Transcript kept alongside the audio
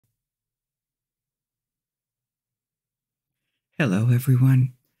Hello,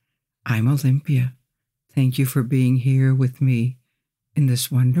 everyone. I'm Olympia. Thank you for being here with me in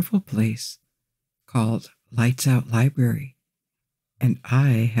this wonderful place called Lights Out Library. And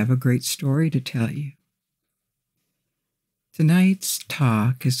I have a great story to tell you. Tonight's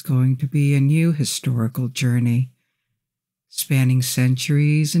talk is going to be a new historical journey, spanning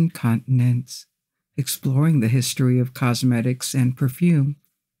centuries and continents, exploring the history of cosmetics and perfume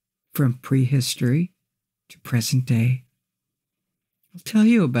from prehistory to present day. I'll tell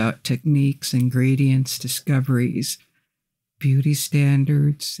you about techniques, ingredients, discoveries, beauty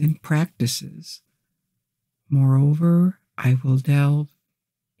standards, and practices. Moreover, I will delve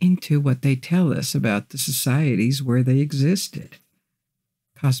into what they tell us about the societies where they existed.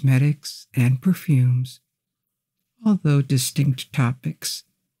 Cosmetics and perfumes, although distinct topics,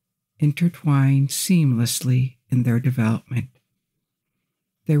 intertwine seamlessly in their development.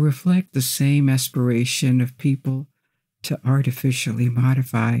 They reflect the same aspiration of people to artificially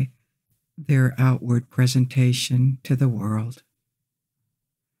modify their outward presentation to the world.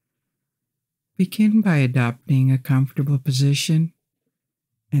 Begin by adopting a comfortable position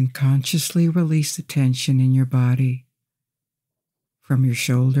and consciously release the tension in your body, from your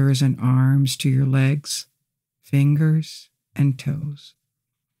shoulders and arms to your legs, fingers, and toes.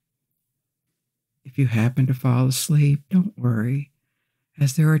 If you happen to fall asleep, don't worry,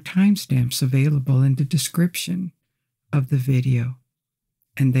 as there are timestamps available in the description of the video,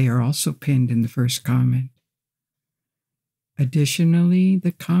 and they are also pinned in the first comment. Additionally,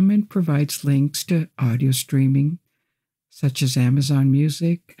 the comment provides links to audio streaming, such as Amazon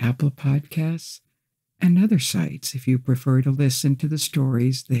Music, Apple Podcasts, and other sites if you prefer to listen to the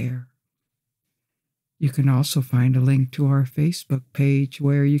stories there. You can also find a link to our Facebook page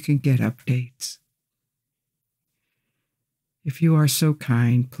where you can get updates. If you are so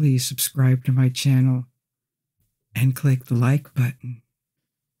kind, please subscribe to my channel and click the like button.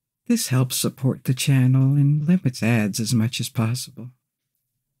 This helps support the channel and limits ads as much as possible.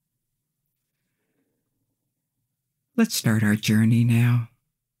 Let's start our journey now.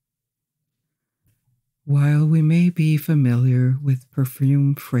 While we may be familiar with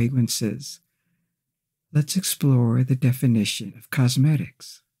perfume fragrances, let's explore the definition of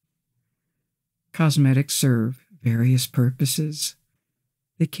cosmetics. Cosmetics serve various purposes.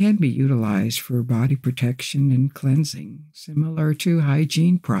 They can be utilized for body protection and cleansing, similar to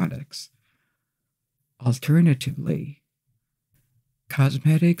hygiene products. Alternatively,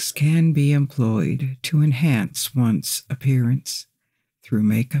 cosmetics can be employed to enhance one's appearance through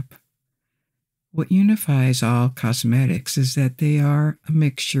makeup. What unifies all cosmetics is that they are a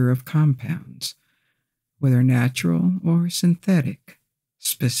mixture of compounds, whether natural or synthetic,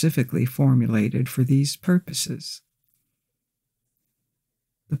 specifically formulated for these purposes.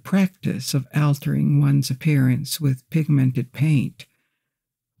 The practice of altering one's appearance with pigmented paint,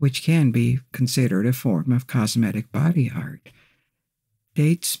 which can be considered a form of cosmetic body art,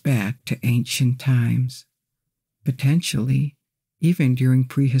 dates back to ancient times, potentially even during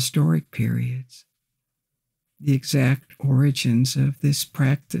prehistoric periods. The exact origins of this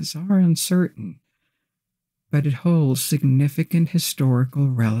practice are uncertain, but it holds significant historical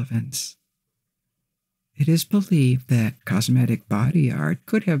relevance. It is believed that cosmetic body art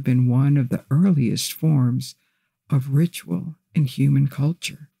could have been one of the earliest forms of ritual in human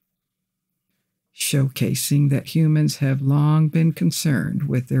culture, showcasing that humans have long been concerned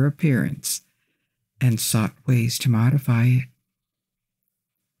with their appearance and sought ways to modify it.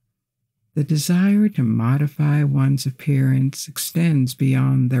 The desire to modify one's appearance extends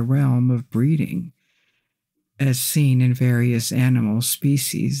beyond the realm of breeding, as seen in various animal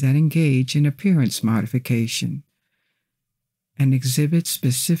species that engage in appearance modification and exhibit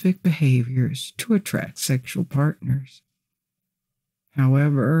specific behaviors to attract sexual partners.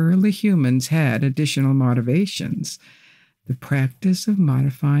 However, early humans had additional motivations. The practice of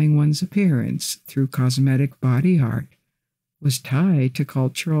modifying one's appearance through cosmetic body art was tied to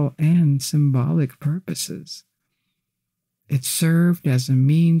cultural and symbolic purposes. It served as a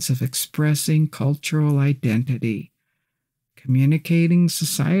means of expressing cultural identity, communicating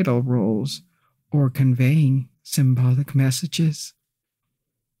societal roles, or conveying symbolic messages.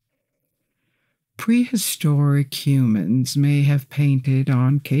 Prehistoric humans may have painted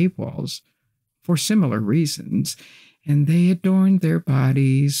on cave walls for similar reasons, and they adorned their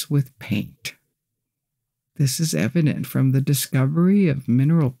bodies with paint. This is evident from the discovery of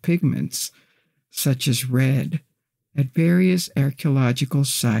mineral pigments, such as red, at various archaeological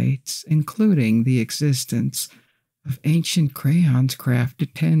sites, including the existence of ancient crayons crafted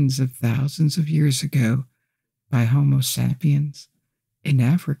tens of thousands of years ago by Homo sapiens in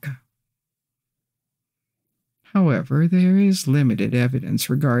Africa. However, there is limited evidence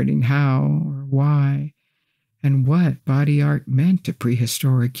regarding how or why and what body art meant to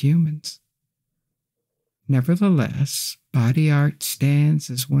prehistoric humans. Nevertheless, body art stands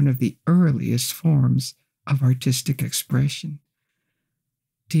as one of the earliest forms of artistic expression,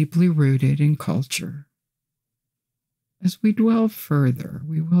 deeply rooted in culture. As we dwell further,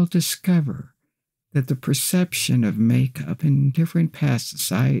 we will discover that the perception of makeup in different past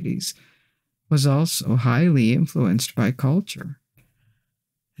societies was also highly influenced by culture.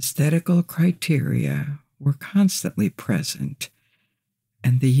 Aesthetical criteria were constantly present,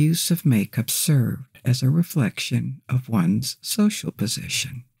 and the use of makeup served as a reflection of one's social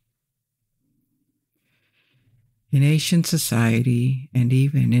position. In ancient society, and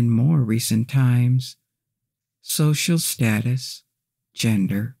even in more recent times, social status,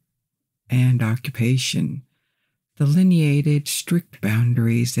 gender, and occupation delineated strict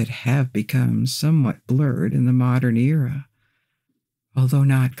boundaries that have become somewhat blurred in the modern era, although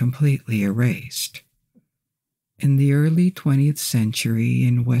not completely erased. In the early 20th century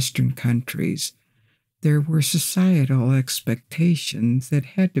in Western countries, there were societal expectations that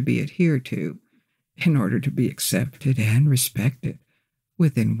had to be adhered to in order to be accepted and respected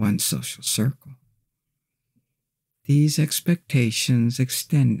within one's social circle. These expectations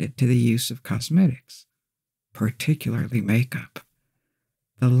extended to the use of cosmetics, particularly makeup.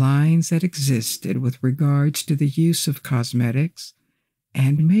 The lines that existed with regards to the use of cosmetics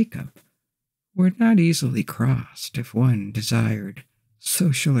and makeup were not easily crossed if one desired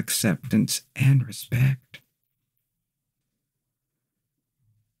social acceptance and respect.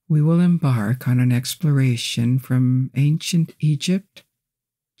 We will embark on an exploration from ancient Egypt,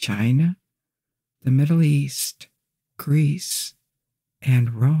 China, the Middle East, Greece,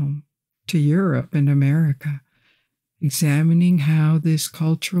 and Rome to Europe and America, examining how this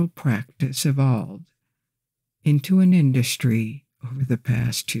cultural practice evolved into an industry over the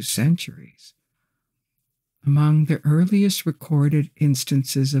past 2 centuries. Among the earliest recorded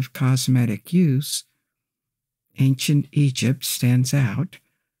instances of cosmetic use, ancient Egypt stands out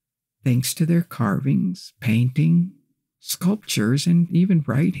thanks to their carvings, painting, sculptures, and even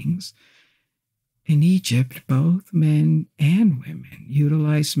writings. In Egypt, both men and women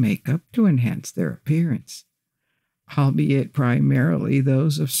utilize makeup to enhance their appearance, albeit primarily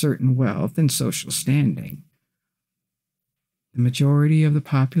those of certain wealth and social standing. The majority of the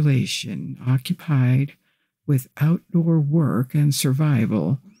population, occupied with outdoor work and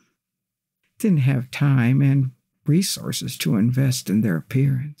survival, didn't have time and resources to invest in their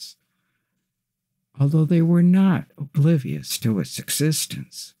appearance, although they were not oblivious to its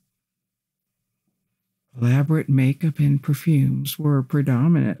existence. Elaborate makeup and perfumes were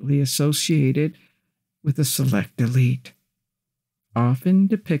predominantly associated with a select elite, often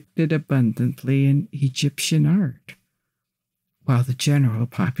depicted abundantly in Egyptian art, while the general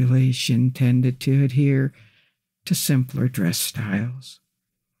population tended to adhere to simpler dress styles.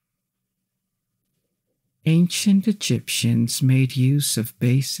 Ancient Egyptians made use of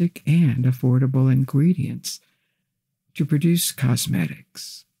basic and affordable ingredients to produce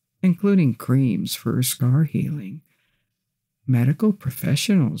cosmetics, including creams for scar healing. Medical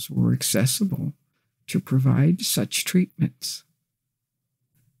professionals were accessible to provide such treatments.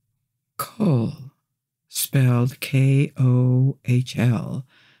 Kohl, spelled Kohl,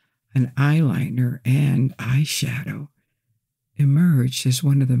 an eyeliner and eyeshadow, emerged as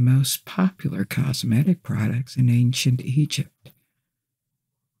one of the most popular cosmetic products in ancient Egypt.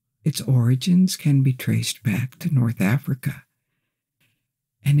 Its origins can be traced back to North Africa,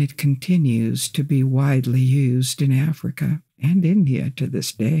 and it continues to be widely used in Africa and India to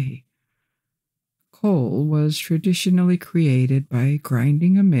this day. Kohl was traditionally created by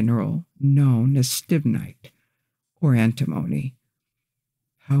grinding a mineral known as stibnite, or antimony.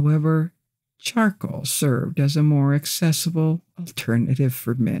 However, charcoal served as a more accessible alternative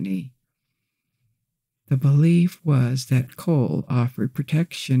for many. The belief was that coal offered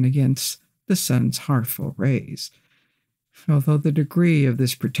protection against the sun's harmful rays, although the degree of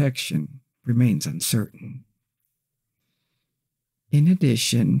this protection remains uncertain. In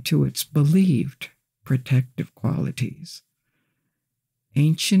addition to its believed protective qualities,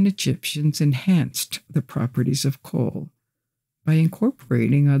 ancient Egyptians enhanced the properties of coal by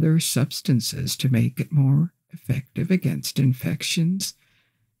incorporating other substances to make it more effective against infections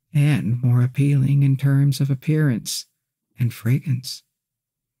and more appealing in terms of appearance and fragrance.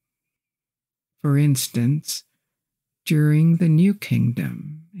 For instance, during the New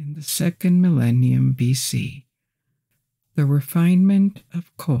Kingdom in the 2nd millennium BC, the refinement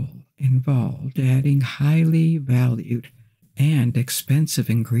of coal involved adding highly valued and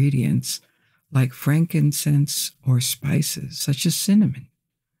expensive ingredients like frankincense or spices such as cinnamon.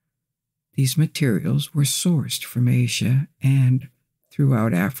 These materials were sourced from Asia and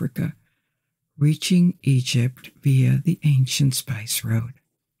throughout Africa, reaching Egypt via the ancient spice road.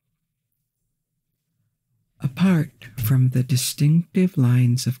 Apart from the distinctive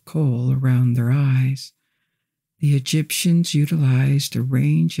lines of kohl around their eyes, the Egyptians utilized a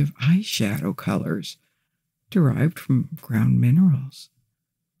range of eyeshadow colors derived from ground minerals.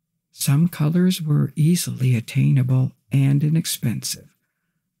 Some colors were easily attainable and inexpensive,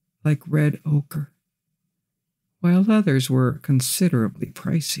 like red ochre, while others were considerably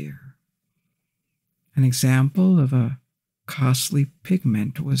pricier. An example of a costly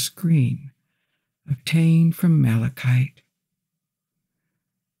pigment was green, obtained from malachite.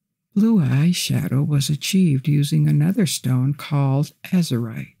 Blue eyeshadow was achieved using another stone called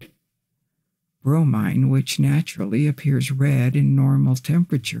azurite. Bromine, which naturally appears red in normal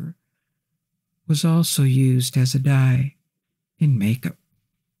temperature, was also used as a dye in makeup.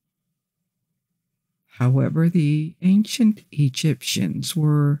 However, the ancient Egyptians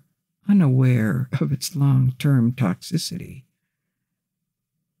were unaware of its long-term toxicity.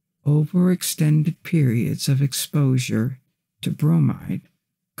 Overextended periods of exposure to bromide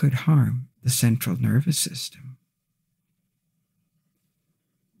could harm the central nervous system.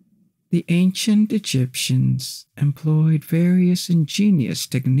 The ancient Egyptians employed various ingenious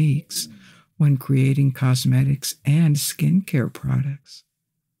techniques when creating cosmetics and skincare products.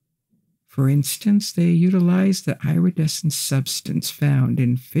 For instance, they utilized the iridescent substance found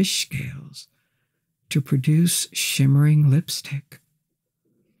in fish scales to produce shimmering lipstick.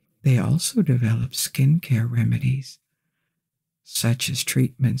 They also developed skincare remedies, such as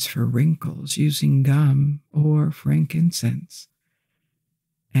treatments for wrinkles using gum or frankincense,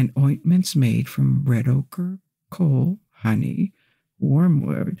 and ointments made from red ochre, kohl, honey,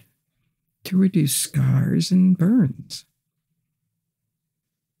 wormwood, to reduce scars and burns.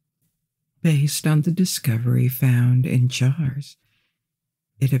 Based on the discovery found in jars,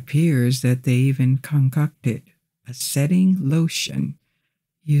 it appears that they even concocted a setting lotion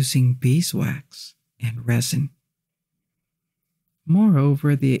using beeswax and resin.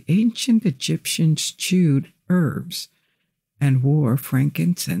 Moreover, the ancient Egyptians chewed herbs and wore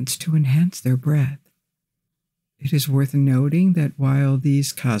frankincense to enhance their breath. It is worth noting that while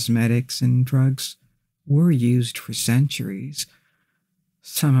these cosmetics and drugs were used for centuries,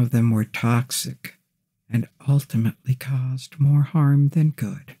 some of them were toxic and ultimately caused more harm than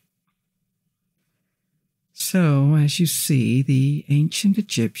good. So, as you see, the ancient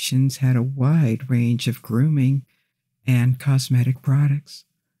Egyptians had a wide range of grooming and cosmetic products,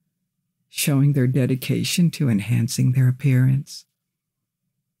 showing their dedication to enhancing their appearance.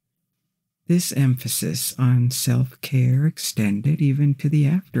 This emphasis on self-care extended even to the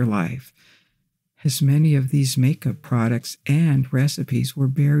afterlife, as many of these makeup products and recipes were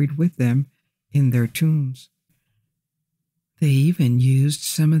buried with them in their tombs. They even used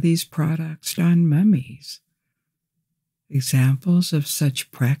some of these products on mummies. Examples of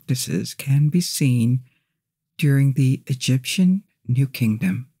such practices can be seen during the Egyptian New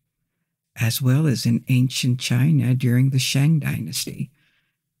Kingdom, as well as in ancient China during the Shang Dynasty,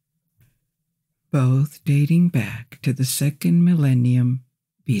 both dating back to the 2nd millennium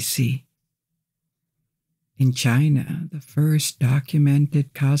BC. In China, the first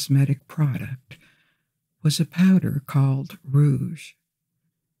documented cosmetic product was a powder called Rouge.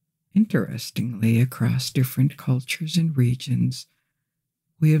 Interestingly, across different cultures and regions,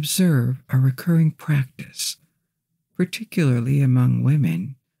 we observe a recurring practice, particularly among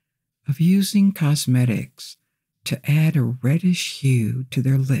women, of using cosmetics to add a reddish hue to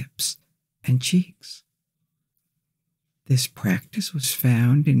their lips and cheeks. This practice was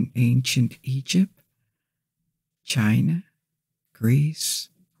found in ancient Egypt, China, Greece,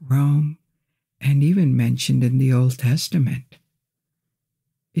 Rome, and even mentioned in the Old Testament.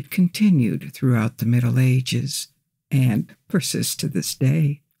 It continued throughout the Middle Ages and persists to this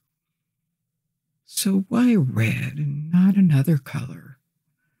day. So why red and not another color?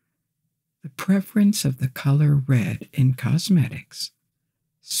 The preference of the color red in cosmetics,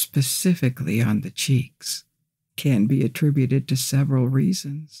 specifically on the cheeks, can be attributed to several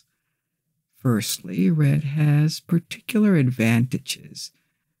reasons. Firstly, red has particular advantages,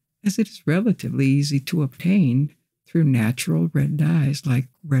 as it is relatively easy to obtain through natural red dyes like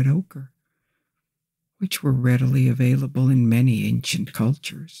red ochre, which were readily available in many ancient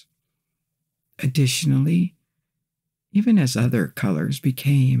cultures. Additionally, even as other colors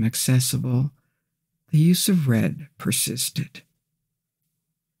became accessible, the use of red persisted.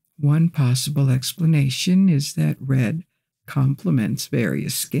 One possible explanation is that red complements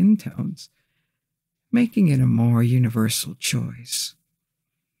various skin tones making it a more universal choice.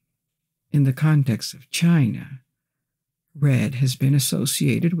 In the context of China, red has been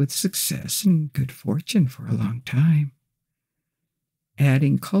associated with success and good fortune for a long time,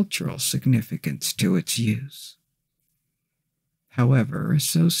 adding cultural significance to its use. However,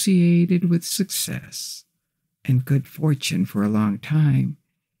 associated with success and good fortune for a long time,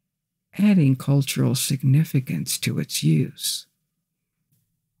 adding cultural significance to its use.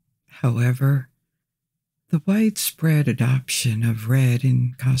 However, the widespread adoption of red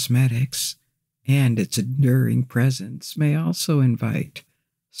in cosmetics and its enduring presence may also invite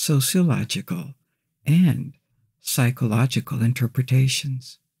sociological and psychological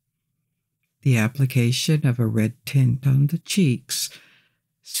interpretations. The application of a red tint on the cheeks,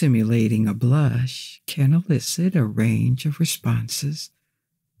 simulating a blush, can elicit a range of responses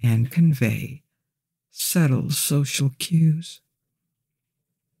and convey subtle social cues.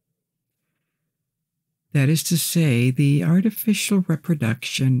 That is to say, the artificial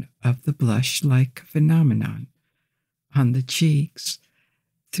reproduction of the blush-like phenomenon on the cheeks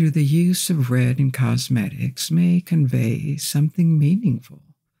through the use of red in cosmetics may convey something meaningful.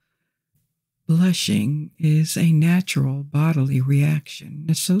 Blushing is a natural bodily reaction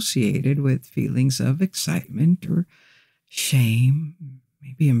associated with feelings of excitement or shame,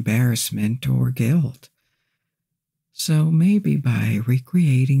 maybe embarrassment or guilt. So maybe by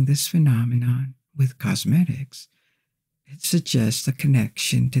recreating this phenomenon with cosmetics, it suggests a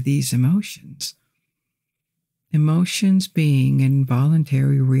connection to these emotions. Emotions, being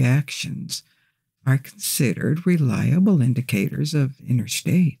involuntary reactions, are considered reliable indicators of inner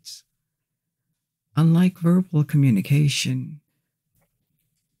states. Unlike verbal communication,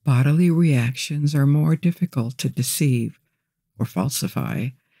 bodily reactions are more difficult to deceive or falsify,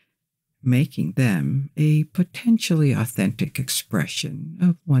 making them a potentially authentic expression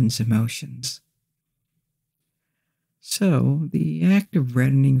of one's emotions. So, the act of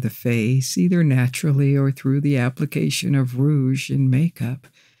reddening the face, either naturally or through the application of rouge in makeup,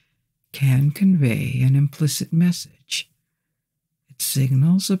 can convey an implicit message. It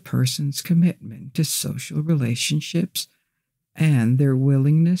signals a person's commitment to social relationships and their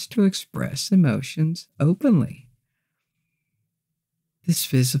willingness to express emotions openly. This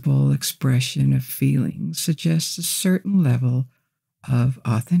visible expression of feelings suggests a certain level of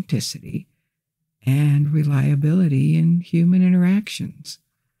authenticity and reliability in human interactions.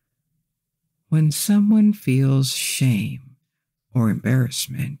 When someone feels shame or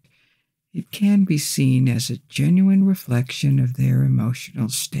embarrassment, it can be seen as a genuine reflection of their emotional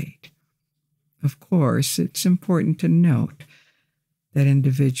state. Of course, it's important to note that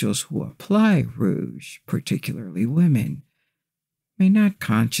individuals who apply rouge, particularly women, may not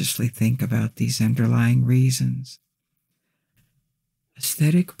consciously think about these underlying reasons.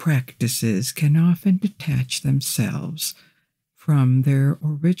 Aesthetic practices can often detach themselves from their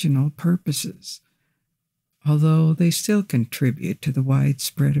original purposes, although they still contribute to the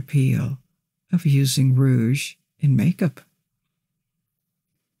widespread appeal of using rouge in makeup.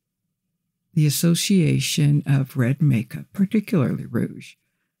 The association of red makeup, particularly rouge,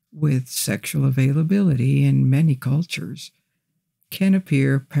 with sexual availability in many cultures can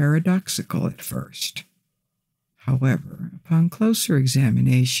appear paradoxical at first. However, upon closer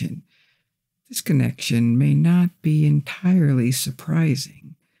examination, this connection may not be entirely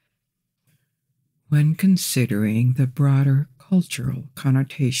surprising when considering the broader cultural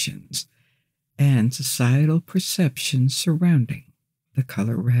connotations and societal perceptions surrounding the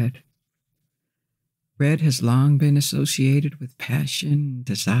color red. Red has long been associated with passion,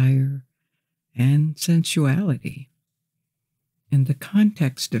 desire, and sensuality. In the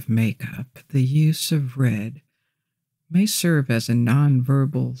context of makeup, the use of red may serve as a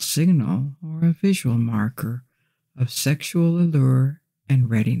nonverbal signal or a visual marker of sexual allure and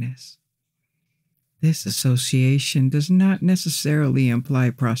readiness. This association does not necessarily imply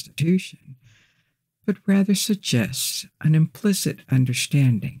prostitution, but rather suggests an implicit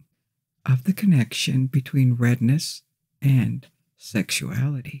understanding of the connection between redness and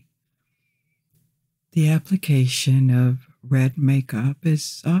sexuality. The application of red makeup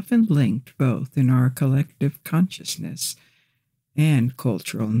is often linked both in our collective consciousness and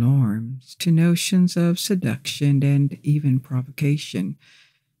cultural norms to notions of seduction and even provocation.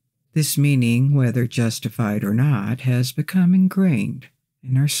 This meaning, whether justified or not, has become ingrained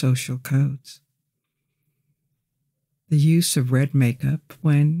in our social codes. The use of red makeup,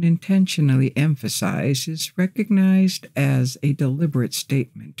 when intentionally emphasized, is recognized as a deliberate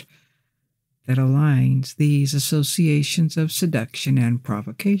statement that aligns these associations of seduction and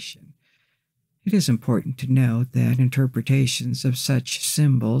provocation. It is important to note that interpretations of such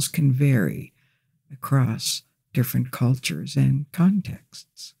symbols can vary across different cultures and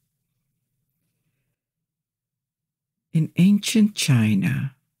contexts. In ancient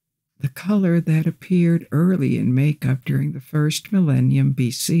China, the color that appeared early in makeup during the first millennium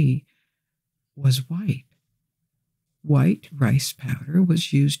BC was white. White rice powder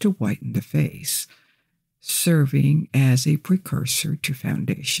was used to whiten the face, serving as a precursor to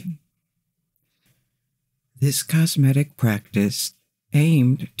foundation. This cosmetic practice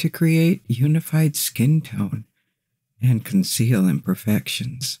aimed to create unified skin tone and conceal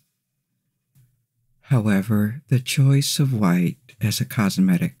imperfections. However, the choice of white as a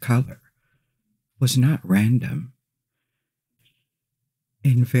cosmetic color was not random.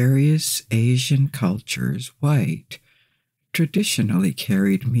 In various Asian cultures, white traditionally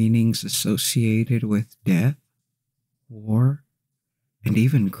carried meanings associated with death, war, and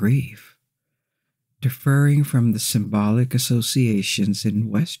even grief, differing from the symbolic associations in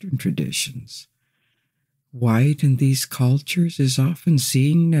Western traditions. White in these cultures is often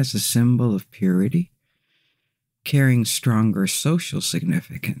seen as a symbol of purity, carrying stronger social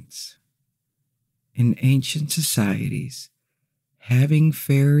significance. In ancient societies, having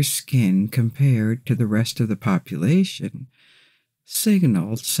fair skin compared to the rest of the population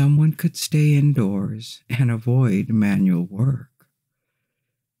signaled someone could stay indoors and avoid manual work.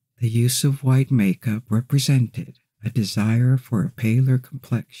 The use of white makeup represented a desire for a paler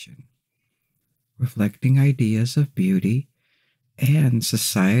complexion, reflecting ideas of beauty and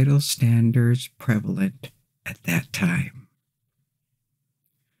societal standards prevalent at that time.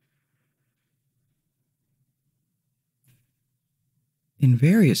 In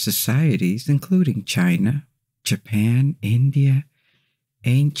various societies, including China, Japan, India,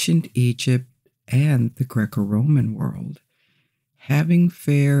 ancient Egypt, and the Greco-Roman world, having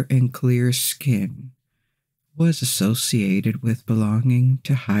fair and clear skin was associated with belonging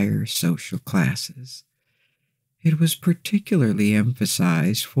to higher social classes. It was particularly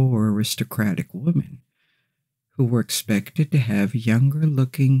emphasized for aristocratic women, who were expected to have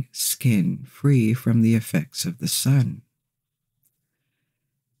younger-looking skin free from the effects of the sun.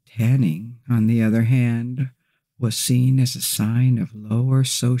 Tanning, on the other hand, was seen as a sign of lower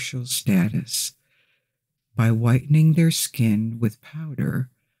social status. By whitening their skin with powder,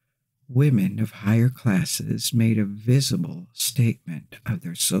 women of higher classes made a visible statement of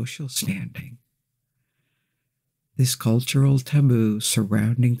their social standing. This cultural taboo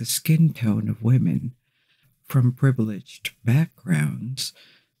surrounding the skin tone of women from privileged backgrounds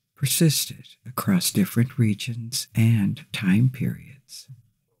persisted across different regions and time periods.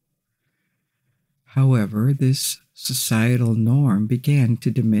 However, this societal norm began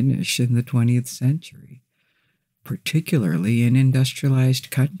to diminish in the 20th century, particularly in industrialized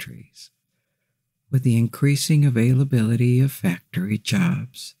countries. With the increasing availability of factory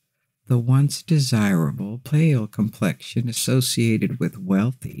jobs, the once desirable pale complexion associated with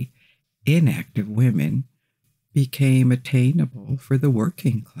wealthy, inactive women became attainable for the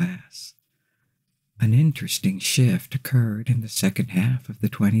working class. An interesting shift occurred in the second half of the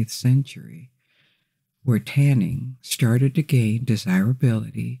 20th century, where tanning started to gain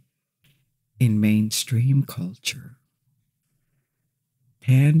desirability in mainstream culture.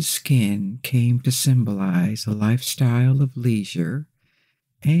 Tanned skin came to symbolize a lifestyle of leisure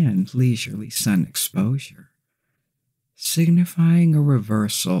and leisurely sun exposure, signifying a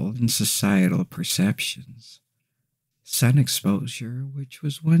reversal in societal perceptions. Sun exposure, which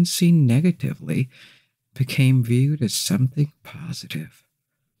was once seen negatively, became viewed as something positive.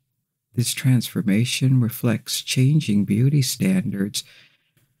 This transformation reflects changing beauty standards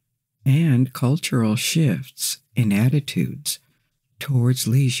and cultural shifts in attitudes towards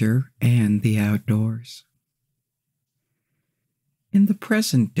leisure and the outdoors. In the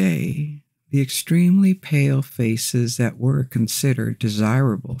present day, the extremely pale faces that were considered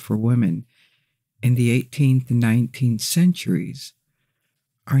desirable for women in the 18th and 19th centuries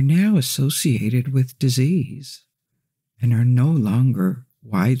are now associated with disease and are no longer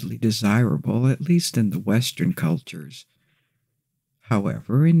widely desirable, at least in the Western cultures.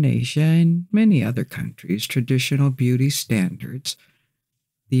 However, in Asia and many other countries, traditional beauty standards,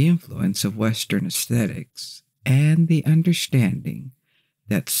 the influence of Western aesthetics, and the understanding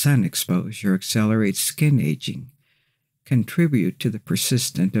that sun exposure accelerates skin aging contribute to the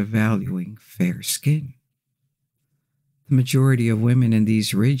persistent of valuing fair skin. The majority of women in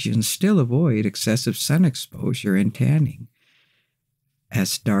these regions still avoid excessive sun exposure and tanning,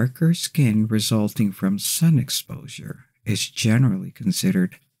 as darker skin resulting from sun exposure is generally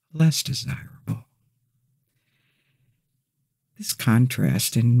considered less desirable. This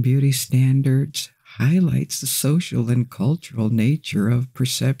contrast in beauty standards highlights the social and cultural nature of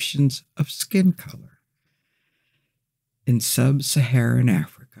perceptions of skin color. In sub-Saharan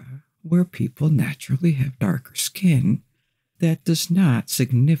Africa, where people naturally have darker skin, that does not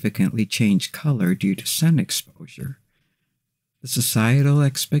significantly change color due to sun exposure. The societal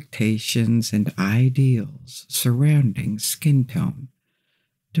expectations and ideals surrounding skin tone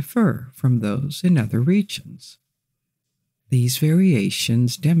differ from those in other regions. These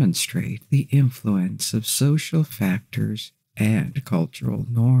variations demonstrate the influence of social factors and cultural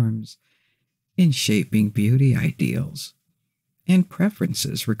norms in shaping beauty ideals and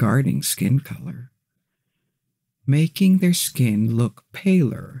preferences regarding skin color. Making their skin look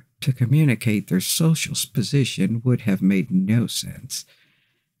paler to communicate their social position would have made no sense,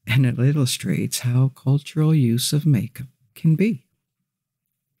 and it illustrates how cultural use of makeup can be.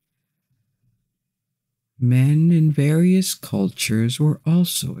 Men in various cultures were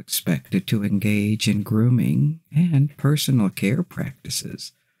also expected to engage in grooming and personal care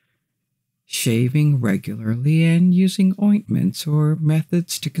practices. Shaving regularly and using ointments or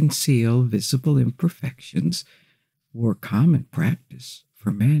methods to conceal visible imperfections were common practice for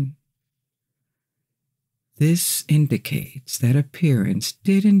men. This indicates that appearance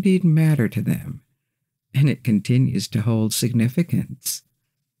did indeed matter to them, and it continues to hold significance.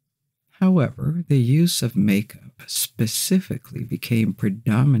 However, the use of makeup specifically became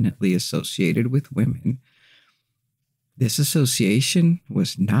predominantly associated with women. This association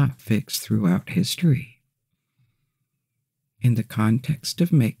was not fixed throughout history. In the context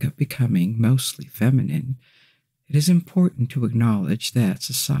of makeup becoming mostly feminine, it is important to acknowledge that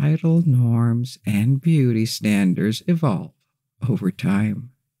societal norms and beauty standards evolve over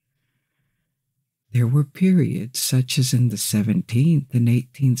time. There were periods, such as in the 17th and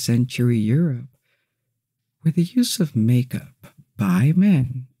 18th century Europe, where the use of makeup by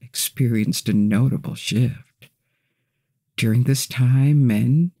men experienced a notable shift. During this time,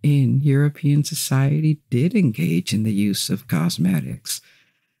 men in European society did engage in the use of cosmetics,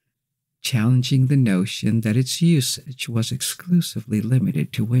 challenging the notion that its usage was exclusively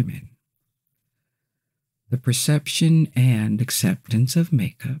limited to women. The perception and acceptance of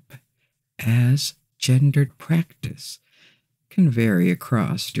makeup as gendered practice can vary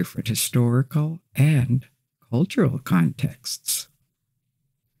across different historical and cultural contexts.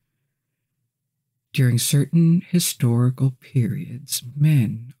 During certain historical periods,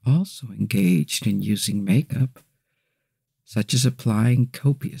 men also engaged in using makeup, such as applying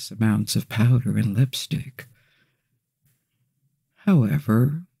copious amounts of powder and lipstick.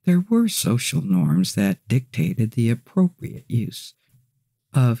 However, there were social norms that dictated the appropriate use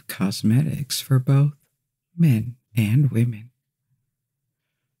of cosmetics for both men and women.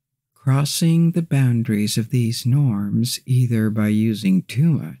 Crossing the boundaries of these norms, either by using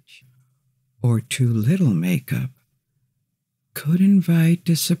too much or too little makeup, could invite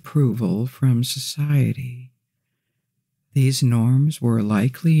disapproval from society. These norms were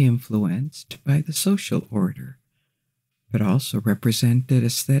likely influenced by the social order, but also represented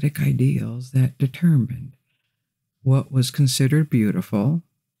aesthetic ideals that determined what was considered beautiful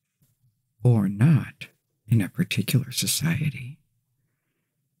or not in a particular society.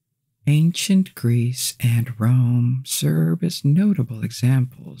 Ancient Greece and Rome serve as notable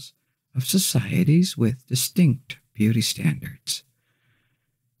examples of societies with distinct beauty standards.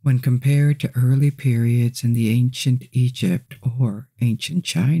 When compared to early periods in the ancient Egypt or ancient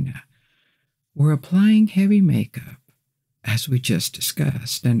China, where applying heavy makeup, as we just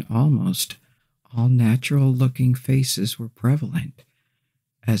discussed, and almost all natural-looking faces were prevalent,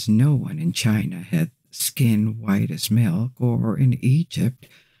 as no one in China had skin white as milk, or in Egypt,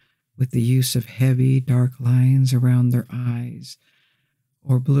 with the use of heavy, dark lines around their eyes,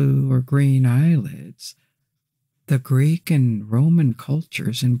 or blue or green eyelids. The Greek and Roman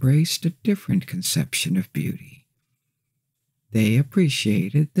cultures embraced a different conception of beauty. They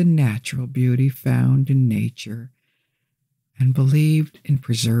appreciated the natural beauty found in nature and believed in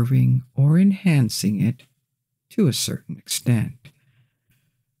preserving or enhancing it to a certain extent.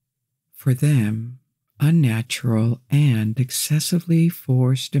 For them, unnatural and excessively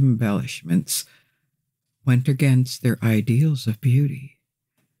forced embellishments went against their ideals of beauty.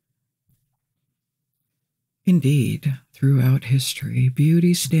 Indeed, throughout history,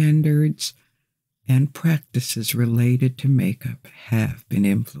 beauty standards and practices related to makeup have been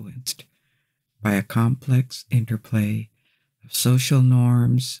influenced by a complex interplay of social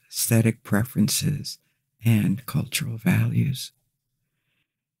norms, aesthetic preferences, and cultural values.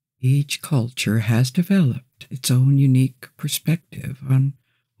 Each culture has developed its own unique perspective on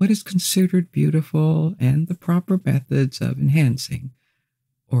what is considered beautiful and the proper methods of enhancing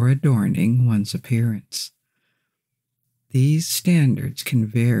or adorning one's appearance. These standards can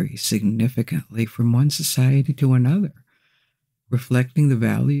vary significantly from one society to another, reflecting the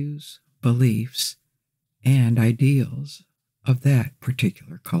values, beliefs, and ideals of that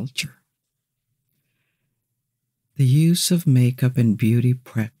particular culture. The use of makeup and beauty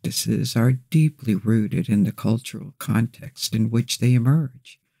practices are deeply rooted in the cultural context in which they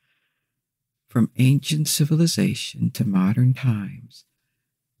emerge. From ancient civilization to modern times,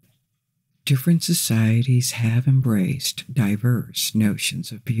 different societies have embraced diverse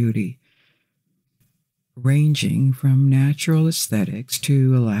notions of beauty, ranging from natural aesthetics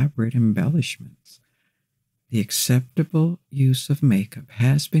to elaborate embellishments. The acceptable use of makeup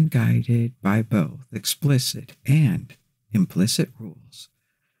has been guided by both explicit and implicit rules,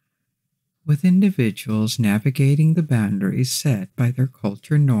 with individuals navigating the boundaries set by their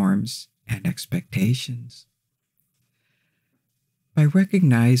culture norms and expectations. By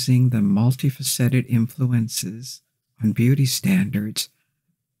recognizing the multifaceted influences on beauty standards,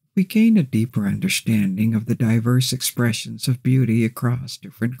 we gain a deeper understanding of the diverse expressions of beauty across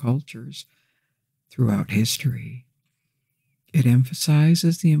different cultures throughout history. It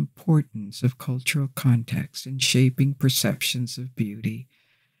emphasizes the importance of cultural context in shaping perceptions of beauty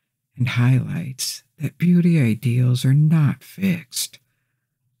and highlights that beauty ideals are not fixed,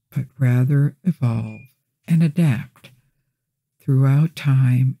 but rather evolve and adapt throughout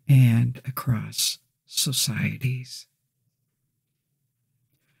time and across societies.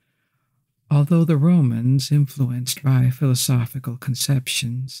 Although the Romans, influenced by philosophical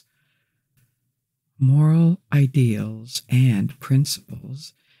conceptions, moral ideals, and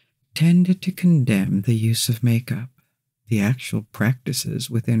principles, tended to condemn the use of makeup, the actual practices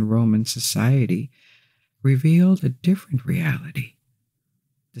within Roman society revealed a different reality.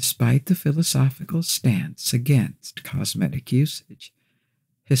 Despite the philosophical stance against cosmetic usage,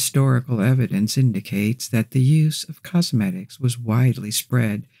 historical evidence indicates that the use of cosmetics was widely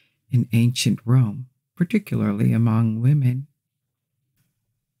spread in ancient Rome, particularly among women.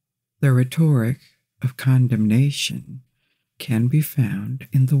 The rhetoric of condemnation can be found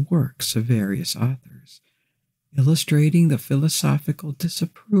in the works of various authors, illustrating the philosophical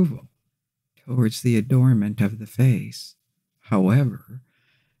disapproval towards the adornment of the face. However,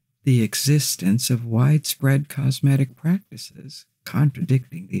 the existence of widespread cosmetic practices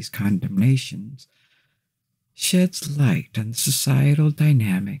contradicting these condemnations sheds light on the societal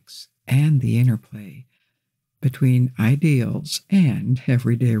dynamics and the interplay between ideals and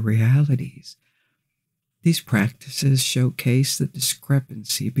everyday realities. These practices showcase the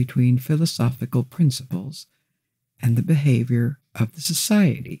discrepancy between philosophical principles and the behavior of the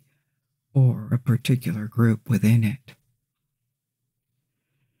society or a particular group within it.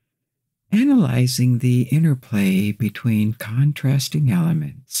 Analyzing the interplay between contrasting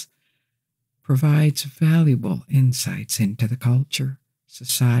elements provides valuable insights into the culture,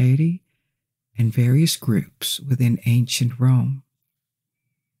 society, and various groups within ancient Rome.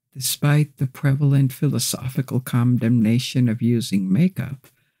 Despite the prevalent philosophical condemnation of using makeup,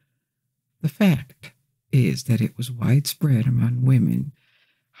 the fact is that it was widespread among women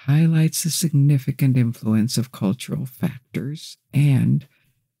highlights the significant influence of cultural factors and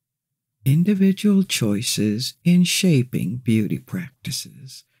individual choices in shaping beauty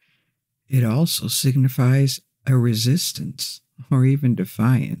practices. It also signifies a resistance or even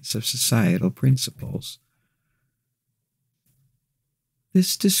defiance of societal principles.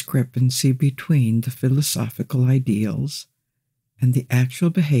 This discrepancy between the philosophical ideals and the actual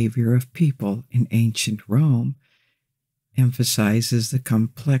behavior of people in ancient Rome emphasizes the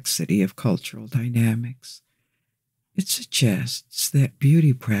complexity of cultural dynamics. It suggests that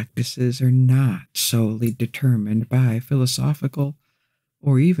beauty practices are not solely determined by philosophical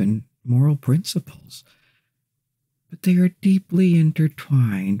or even moral principles, but they are deeply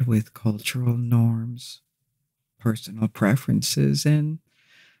intertwined with cultural norms, personal preferences, and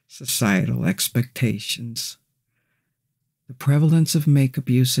societal expectations. The prevalence of makeup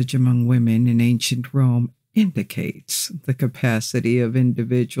usage among women in ancient Rome indicates the capacity of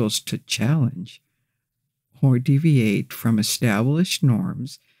individuals to challenge or deviate from established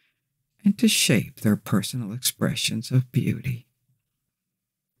norms and to shape their personal expressions of beauty.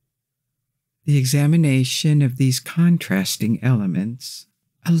 The examination of these contrasting elements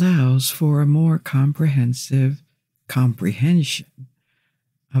allows for a more comprehensive comprehension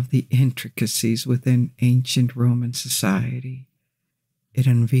of the intricacies within ancient Roman society. It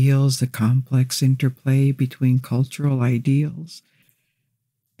unveils the complex interplay between cultural ideals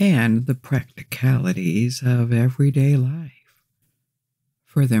and the practicalities of everyday life.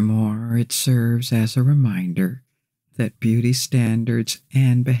 Furthermore, it serves as a reminder that beauty standards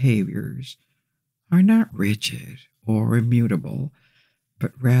and behaviors are not rigid or immutable,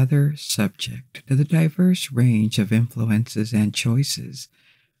 but rather subject to the diverse range of influences and choices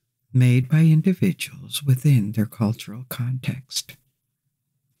made by individuals within their cultural context.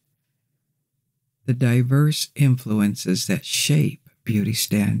 The diverse influences that shape beauty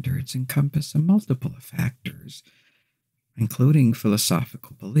standards encompass a multiple of factors, including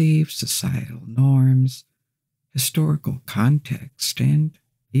philosophical beliefs, societal norms, historical context, and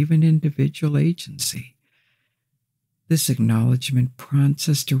even individual agency. This acknowledgement prompts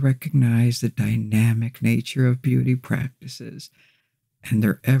us to recognize the dynamic nature of beauty practices and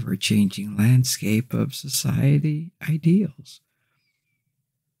their ever-changing landscape of society ideals.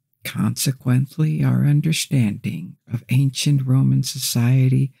 Consequently, our understanding of ancient Roman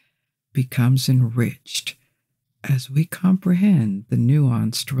society becomes enriched as we comprehend the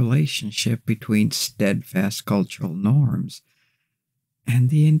nuanced relationship between steadfast cultural norms and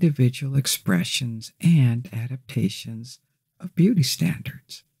the individual expressions and adaptations of beauty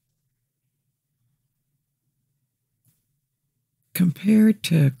standards. Compared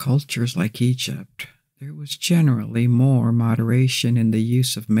to cultures like Egypt, there was generally more moderation in the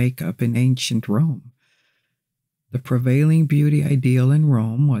use of makeup in ancient Rome. The prevailing beauty ideal in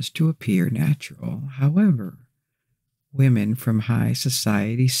Rome was to appear natural. However, women from high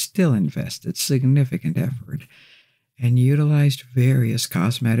society still invested significant effort and utilized various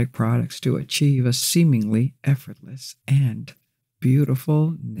cosmetic products to achieve a seemingly effortless and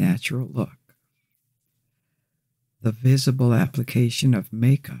beautiful natural look. The visible application of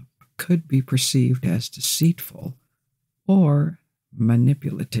makeup could be perceived as deceitful or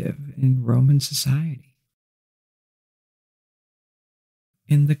manipulative in Roman society.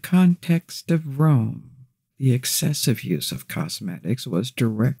 In the context of Rome, the excessive use of cosmetics was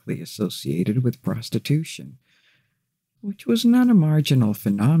directly associated with prostitution, which was not a marginal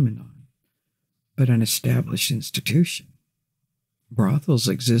phenomenon, but an established institution. Brothels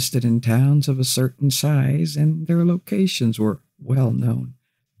existed in towns of a certain size, and their locations were well known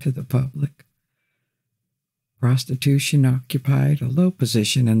to the public. Prostitution occupied a low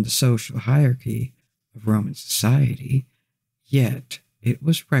position in the social hierarchy of Roman society, yet it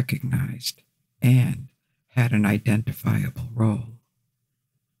was recognized and had an identifiable role.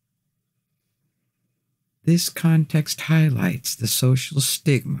 This context highlights the social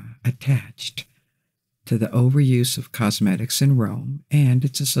stigma attached to the overuse of cosmetics in Rome and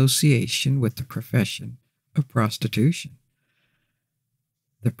its association with the profession of prostitution.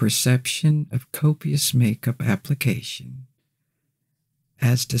 The perception of copious makeup application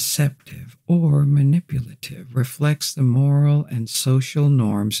as deceptive or manipulative reflects the moral and social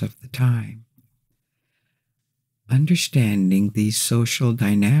norms of the time. Understanding these social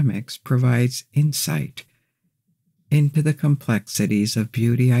dynamics provides insight into the complexities of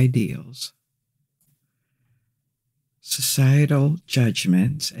beauty ideals, societal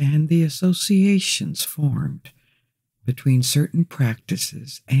judgments, and the associations formed between certain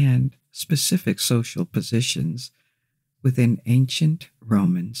practices and specific social positions within ancient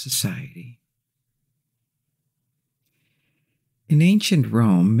Roman society. In ancient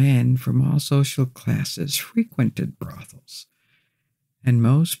Rome, men from all social classes frequented brothels, and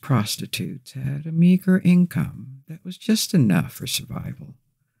most prostitutes had a meager income that was just enough for survival.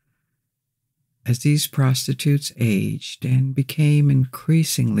 As these prostitutes aged and became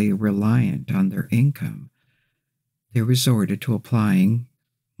increasingly reliant on their income, they resorted to applying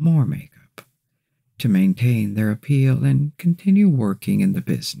more makeup to maintain their appeal and continue working in the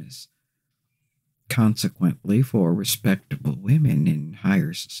business. Consequently, for respectable women in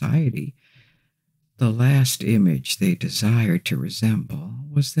higher society, the last image they desired to resemble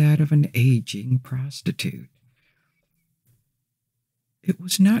was that of an aging prostitute. It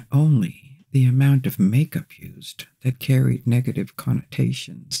was not only the amount of makeup used that carried negative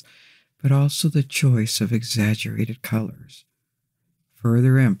connotations, but also the choice of exaggerated colors,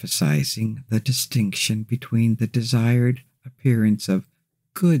 further emphasizing the distinction between the desired appearance of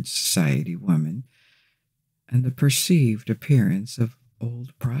good society women and the perceived appearance of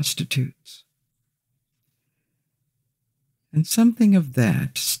old prostitutes. And something of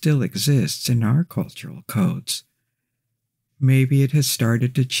that still exists in our cultural codes. Maybe it has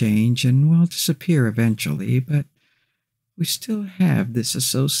started to change and will disappear eventually, but we still have this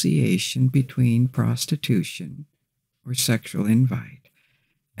association between prostitution or sexual invite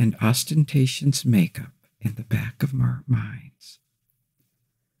and ostentatious makeup in the back of our minds.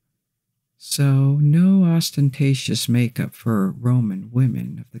 So, no ostentatious makeup for Roman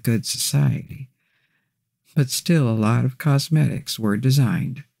women of the good society, but still a lot of cosmetics were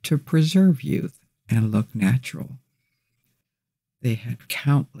designed to preserve youth and look natural. They had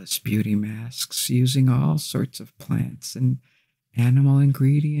countless beauty masks using all sorts of plants and animal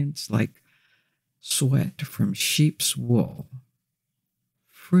ingredients like sweat from sheep's wool,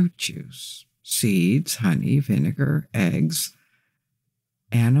 fruit juice, seeds, honey, vinegar, eggs,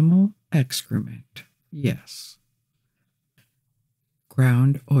 animal excrement, yes,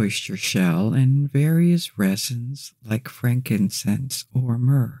 ground oyster shell, and various resins like frankincense or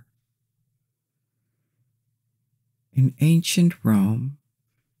myrrh. In ancient Rome,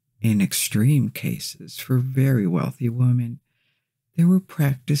 in extreme cases for very wealthy women, there were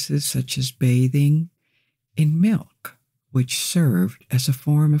practices such as bathing in milk, which served as a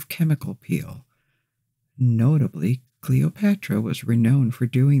form of chemical peel. Notably, Cleopatra was renowned for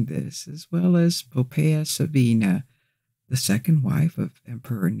doing this, as well as Poppaea Sabina, the second wife of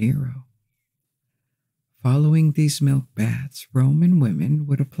Emperor Nero. Following these milk baths, Roman women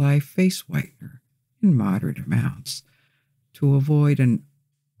would apply face whitener in moderate amounts to avoid an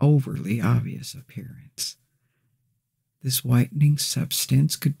overly obvious appearance. This whitening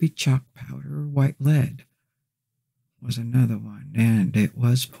substance could be chalk powder or white lead, was another one, and it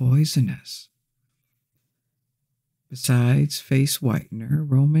was poisonous. Besides face whitener,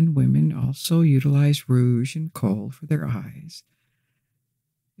 Roman women also utilized rouge and kohl for their eyes.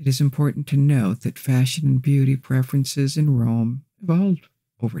 It is important to note that fashion and beauty preferences in Rome evolved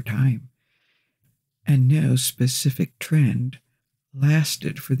over time, and no specific trend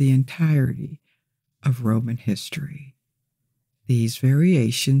lasted for the entirety of Roman history. These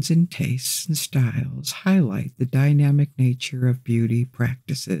variations in tastes and styles highlight the dynamic nature of beauty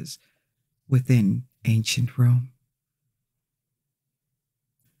practices within ancient Rome.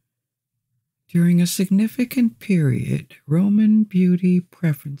 During a significant period, Roman beauty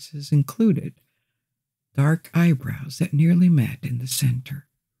preferences included dark eyebrows that nearly met in the center.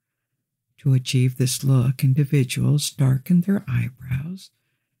 To achieve this look, individuals darkened their eyebrows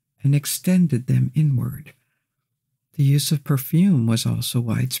and extended them inward. The use of perfume was also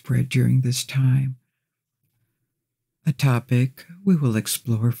widespread during this time, a topic we will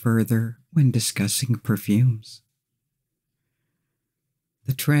explore further when discussing perfumes.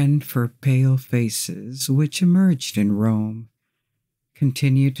 The trend for pale faces, which emerged in Rome,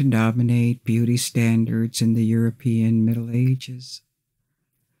 continued to dominate beauty standards in the European Middle Ages.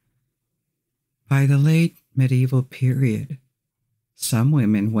 By the late medieval period, some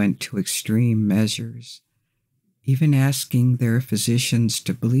women went to extreme measures, even asking their physicians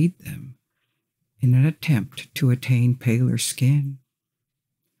to bleed them in an attempt to attain paler skin.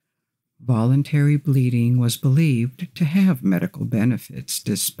 Voluntary bleeding was believed to have medical benefits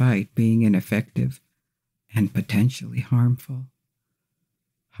despite being ineffective and potentially harmful.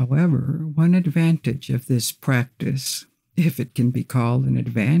 However, one advantage of this practice, if it can be called an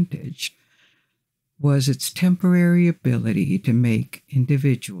advantage, was its temporary ability to make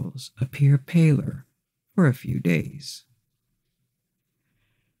individuals appear paler for a few days.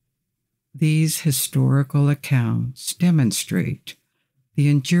 These historical accounts demonstrate the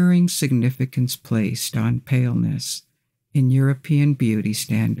enduring significance placed on paleness in European beauty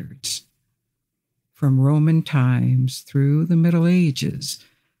standards. From Roman times through the Middle Ages,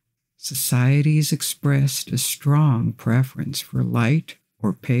 societies expressed a strong preference for light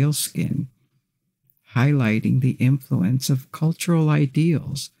or pale skin, highlighting the influence of cultural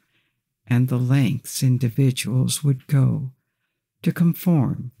ideals and the lengths individuals would go to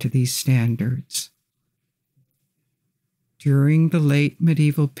conform to these standards. During the late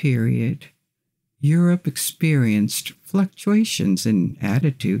medieval period, Europe experienced fluctuations in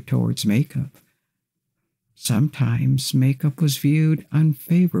attitude towards makeup. Sometimes makeup was viewed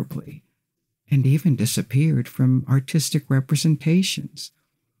unfavorably and even disappeared from artistic representations,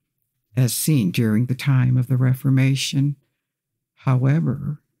 as seen during the time of the Reformation.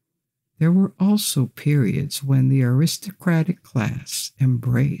 However, there were also periods when the aristocratic class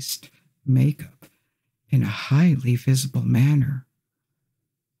embraced makeup in a highly visible manner.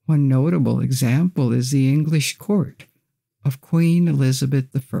 One notable example is the English court of Queen Elizabeth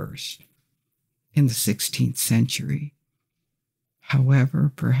I in the 16th century.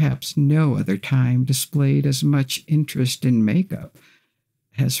 However, perhaps no other time displayed as much interest in makeup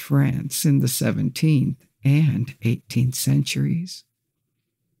as France in the 17th and 18th centuries.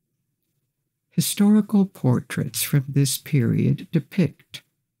 Historical portraits from this period depict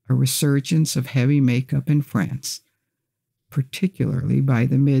a resurgence of heavy makeup in France, particularly by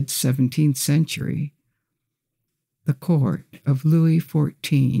the mid-17th century. The court of Louis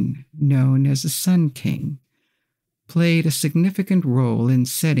XIV, known as the Sun King, played a significant role in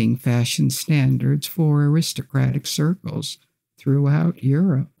setting fashion standards for aristocratic circles throughout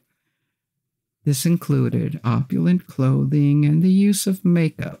Europe. This included opulent clothing and the use of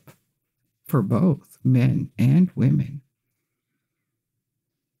makeup for both men and women.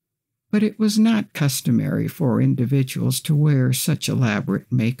 But it was not customary for individuals to wear such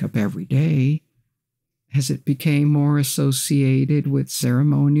elaborate makeup every day, as it became more associated with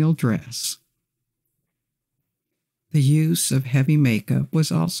ceremonial dress. The use of heavy makeup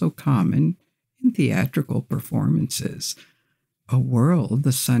was also common in theatrical performances, a world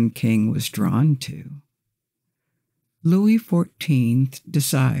the Sun King was drawn to. Louis XIV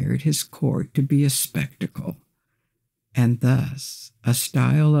desired his court to be a spectacle, and thus a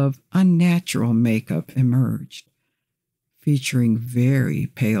style of unnatural makeup emerged, featuring very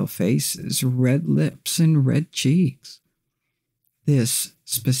pale faces, red lips, and red cheeks. This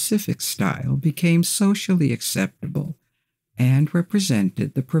specific style became socially acceptable and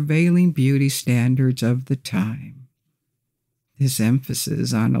represented the prevailing beauty standards of the time. This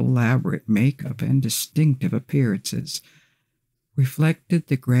emphasis on elaborate makeup and distinctive appearances reflected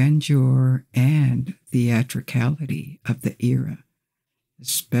the grandeur and theatricality of the era,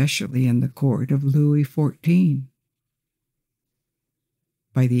 especially in the court of Louis XIV.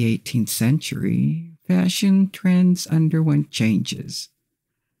 By the 18th century, fashion trends underwent changes,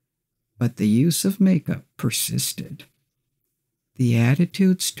 but the use of makeup persisted. The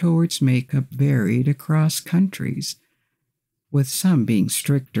attitudes towards makeup varied across countries, with some being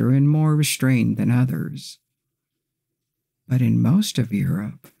stricter and more restrained than others. But in most of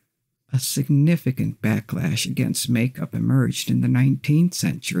Europe, a significant backlash against makeup emerged in the 19th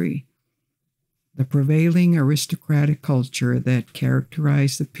century. The prevailing aristocratic culture that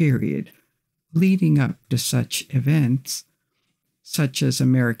characterized the period leading up to such events, such as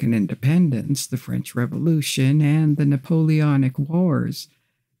American independence, the French Revolution, and the Napoleonic Wars,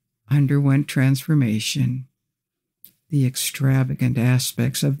 underwent transformation. The extravagant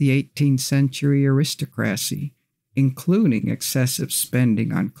aspects of the 18th century aristocracy, including excessive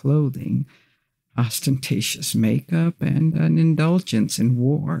spending on clothing, ostentatious makeup, and an indulgence in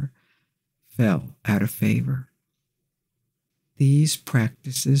war, fell out of favor. These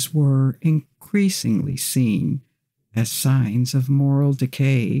practices were increasingly seen as signs of moral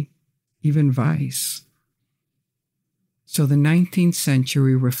decay, even vice. So the 19th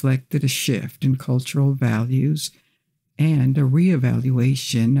century reflected a shift in cultural values and a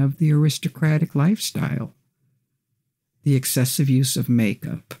reevaluation of the aristocratic lifestyle. The excessive use of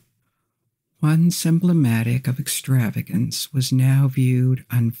makeup, once emblematic of extravagance, was now viewed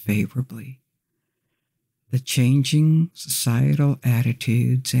unfavorably. The changing societal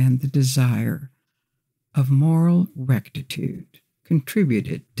attitudes and the desire of moral rectitude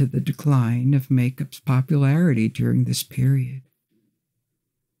contributed to the decline of makeup's popularity during this period.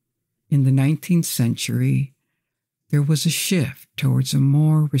 In the 19th century, there was a shift towards a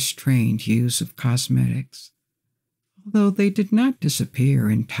more restrained use of cosmetics, although they did not disappear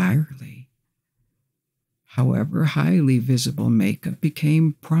entirely. However, highly visible makeup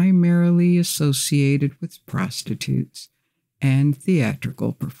became primarily associated with prostitutes and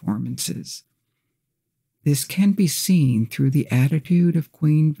theatrical performances. This can be seen through the attitude of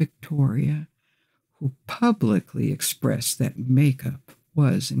Queen Victoria, who publicly expressed that makeup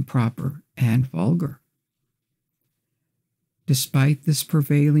was improper and vulgar. Despite this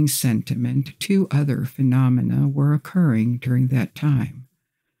prevailing sentiment, two other phenomena were occurring during that time.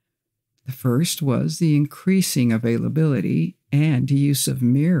 The first was the increasing availability and use of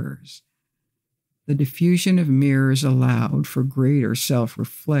mirrors. The diffusion of mirrors allowed for greater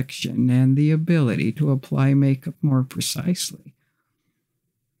self-reflection and the ability to apply makeup more precisely.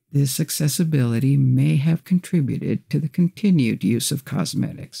 This accessibility may have contributed to the continued use of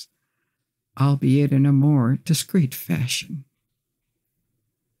cosmetics, albeit in a more discreet fashion.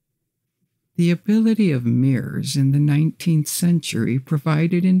 The ability of mirrors in the 19th century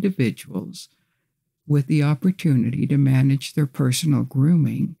provided individuals with the opportunity to manage their personal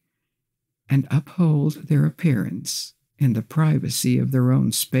grooming and uphold their appearance in the privacy of their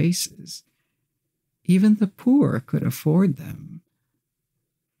own spaces. Even the poor could afford them.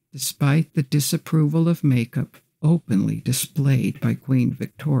 Despite the disapproval of makeup openly displayed by Queen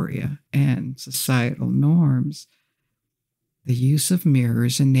Victoria and societal norms, the use of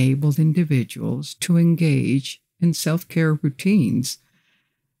mirrors enabled individuals to engage in self-care routines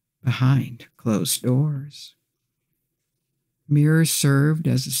behind closed doors. Mirrors served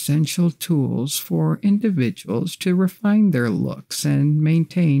as essential tools for individuals to refine their looks and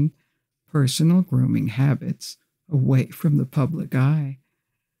maintain personal grooming habits away from the public eye,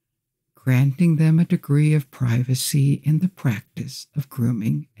 granting them a degree of privacy in the practice of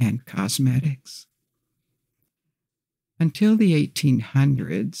grooming and cosmetics. Until the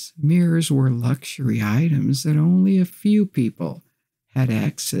 1800s, mirrors were luxury items that only a few people had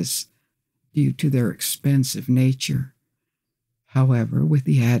access due to their expensive nature. However, with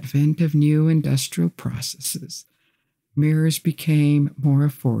the advent of new industrial processes, mirrors became more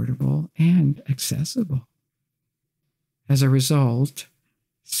affordable and accessible. As a result,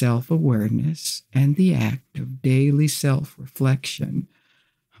 self-awareness and the act of daily self-reflection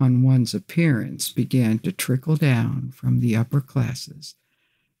on one's appearance began to trickle down from the upper classes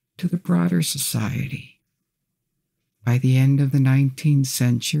to the broader society. By the end of the 19th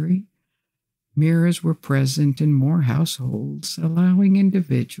century, mirrors were present in more households, allowing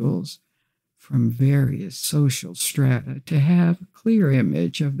individuals from various social strata to have a clear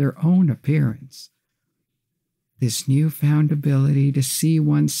image of their own appearance. This newfound ability to see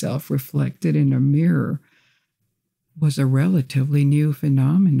oneself reflected in a mirror was a relatively new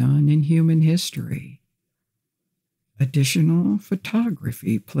phenomenon in human history. Additional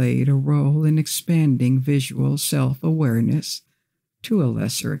photography played a role in expanding visual self-awareness to a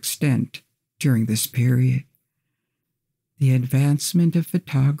lesser extent during this period. The advancement of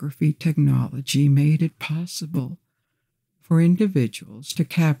photography technology made it possible for individuals to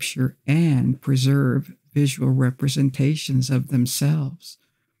capture and preserve visual representations of themselves,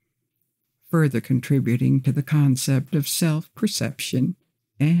 further contributing to the concept of self-perception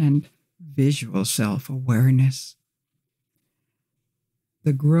and visual self-awareness.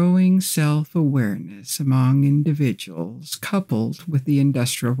 The growing self-awareness among individuals, coupled with the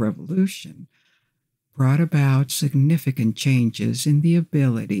Industrial Revolution, brought about significant changes in the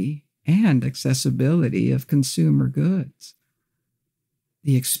ability and accessibility of consumer goods.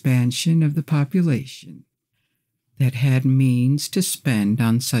 The expansion of the population that had means to spend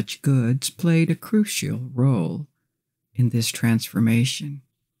on such goods played a crucial role in this transformation.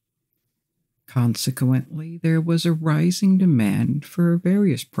 Consequently, there was a rising demand for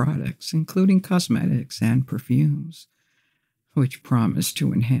various products, including cosmetics and perfumes, which promised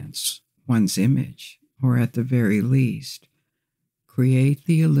to enhance one's image, or at the very least, create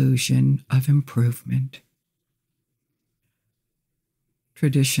the illusion of improvement.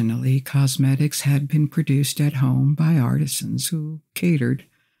 Traditionally, cosmetics had been produced at home by artisans who catered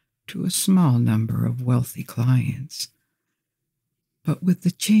to a small number of wealthy clients. But with the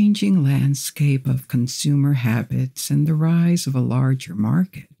changing landscape of consumer habits and the rise of a larger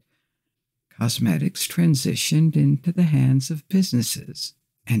market, cosmetics transitioned into the hands of businesses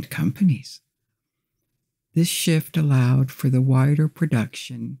and companies. This shift allowed for the wider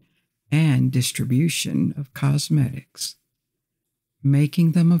production and distribution of cosmetics,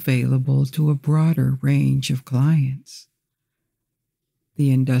 making them available to a broader range of clients.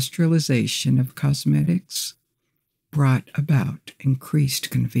 The industrialization of cosmetics brought about increased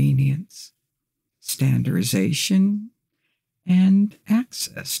convenience, standardization, and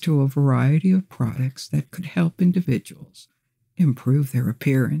access to a variety of products that could help individuals improve their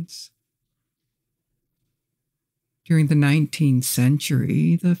appearance. During the 19th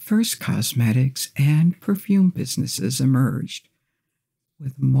century, the first cosmetics and perfume businesses emerged,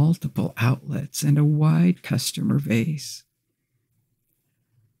 with multiple outlets and a wide customer base.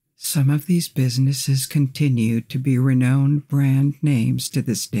 Some of these businesses continue to be renowned brand names to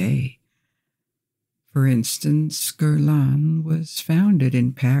this day. For instance, Guerlain was founded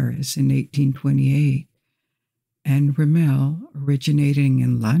in Paris in 1828, and Rimmel, originating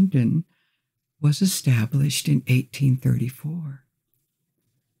in London, was established in 1834.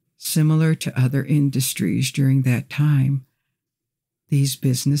 Similar to other industries during that time, these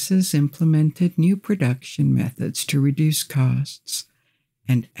businesses implemented new production methods to reduce costs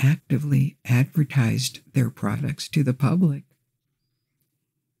and actively advertised their products to the public.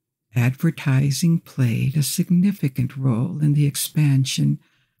 Advertising played a significant role in the expansion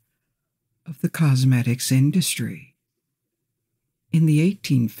of the cosmetics industry. In the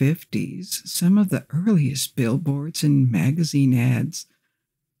 1850s, some of the earliest billboards and magazine ads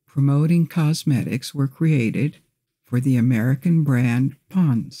promoting cosmetics were created for the American brand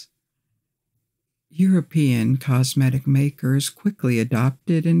Pond's. European cosmetic makers quickly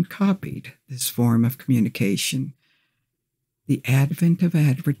adopted and copied this form of communication. The advent of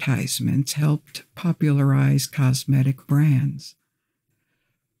advertisements helped popularize cosmetic brands,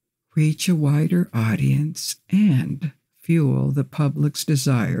 reach a wider audience, and fuel the public's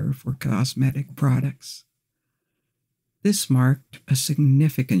desire for cosmetic products. This marked a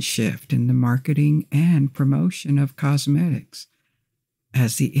significant shift in the marketing and promotion of cosmetics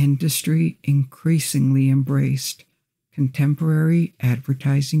as the industry increasingly embraced contemporary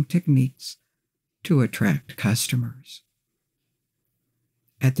advertising techniques to attract customers.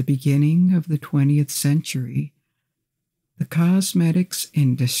 At the beginning of the 20th century, The cosmetics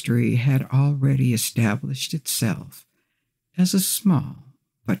industry had already established itself as a small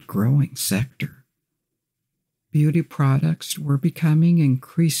but growing sector. Beauty products were becoming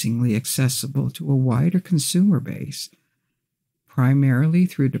increasingly accessible to a wider consumer base, primarily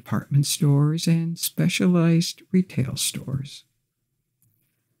through department stores and specialized retail stores.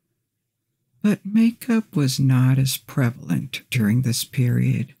 But makeup was not as prevalent during this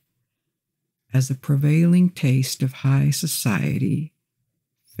period, as the prevailing taste of high society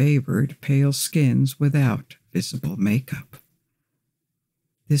favored pale skins without visible makeup.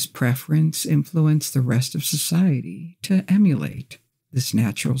 This preference influenced the rest of society to emulate this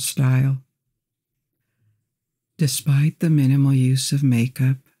natural style. Despite the minimal use of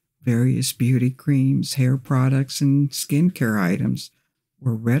makeup, various beauty creams, hair products, and skincare items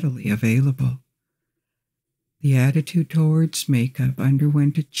were readily available. The attitude towards makeup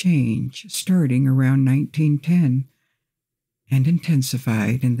underwent a change starting around 1910 and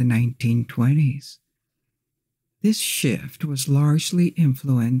intensified in the 1920s. This shift was largely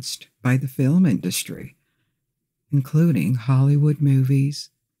influenced by the film industry, including Hollywood movies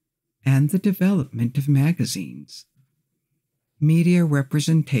and the development of magazines. Media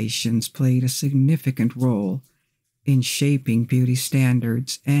representations played a significant role in shaping beauty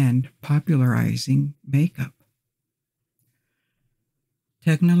standards and popularizing makeup.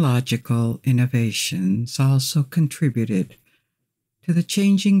 Technological innovations also contributed to the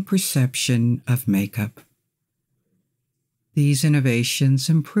changing perception of makeup. These innovations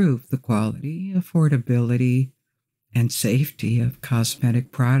improved the quality, affordability, and safety of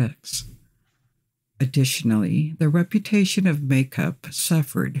cosmetic products. Additionally, the reputation of makeup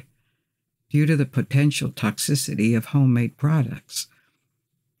suffered due to the potential toxicity of homemade products.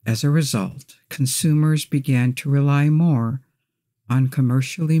 As a result, consumers began to rely more on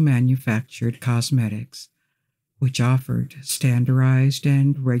commercially manufactured cosmetics, which offered standardized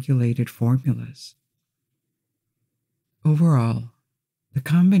and regulated formulas. Overall, the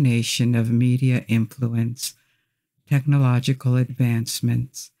combination of media influence, technological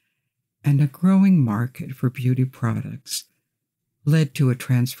advancements, and a growing market for beauty products led to a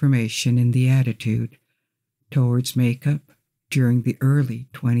transformation in the attitude towards makeup during the early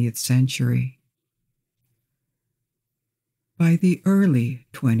 20th century. By the early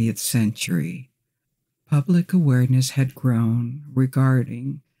 20th century, public awareness had grown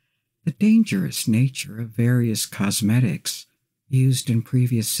regarding the dangerous nature of various cosmetics used in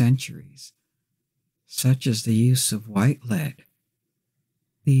previous centuries, such as the use of white lead.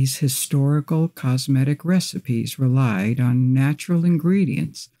 These historical cosmetic recipes relied on natural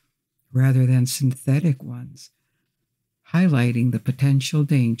ingredients rather than synthetic ones, highlighting the potential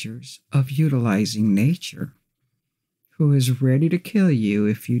dangers of utilizing nature, who is ready to kill you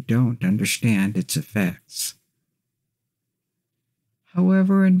if you don't understand its effects.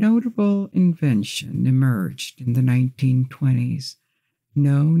 However, a notable invention emerged in the 1920s,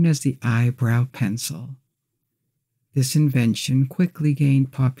 known as the eyebrow pencil. This invention quickly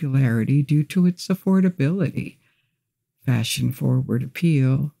gained popularity due to its affordability, fashion-forward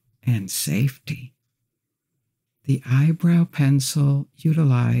appeal, and safety. The eyebrow pencil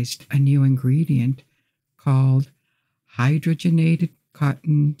utilized a new ingredient called hydrogenated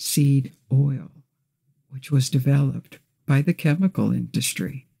cottonseed oil, which was developed by the chemical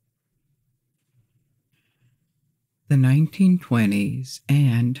industry. The 1920s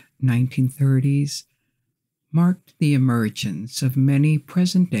and 1930s marked the emergence of many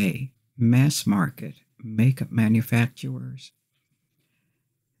present-day mass-market makeup manufacturers.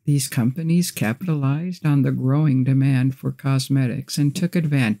 These companies capitalized on the growing demand for cosmetics and took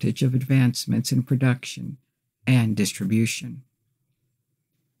advantage of advancements in production and distribution.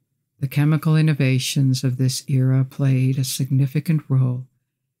 The chemical innovations of this era played a significant role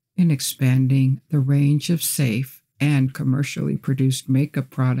in expanding the range of safe and commercially produced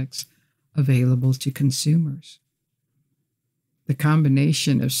makeup products available to consumers. The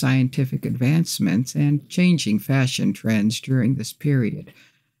combination of scientific advancements and changing fashion trends during this period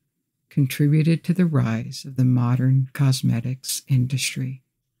contributed to the rise of the modern cosmetics industry.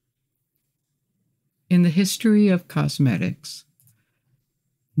 In the history of cosmetics,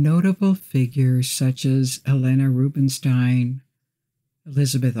 notable figures such as Helena Rubinstein,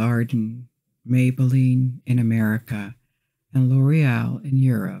 Elizabeth Arden, Maybelline in America, and L'Oreal in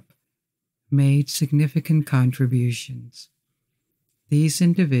Europe made significant contributions. These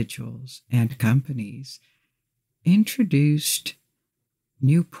individuals and companies introduced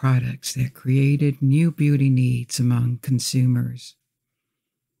new products that created new beauty needs among consumers.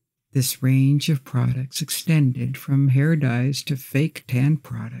 This range of products extended from hair dyes to fake tan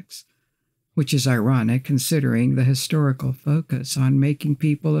products, which is ironic considering the historical focus on making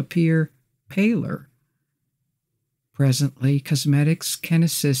people appear paler. Presently, cosmetics can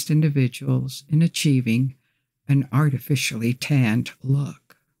assist individuals in achieving an artificially tanned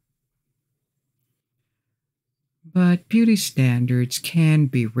look. But beauty standards can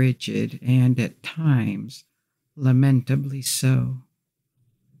be rigid and at times lamentably so.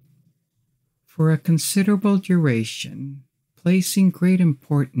 For a considerable duration, placing great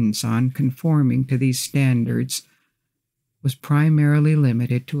importance on conforming to these standards was primarily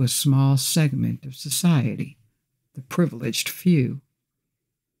limited to a small segment of society, the privileged few.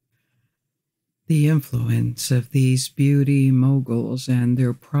 The influence of these beauty moguls and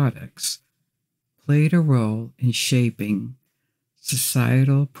their products played a role in shaping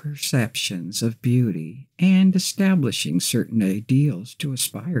societal perceptions of beauty and establishing certain ideals to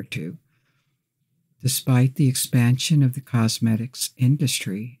aspire to. Despite the expansion of the cosmetics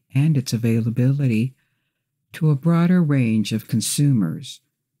industry and its availability to a broader range of consumers,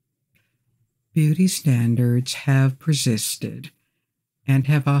 beauty standards have persisted and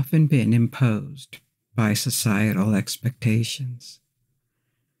have often been imposed by societal expectations.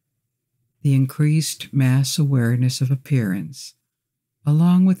 The increased mass awareness of appearance,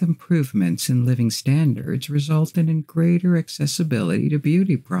 along with improvements in living standards, resulted in greater accessibility to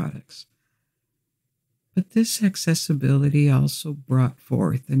beauty products. But this accessibility also brought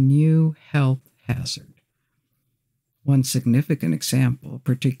forth a new health hazard. One significant example,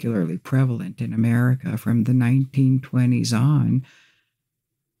 particularly prevalent in America from the 1920s on,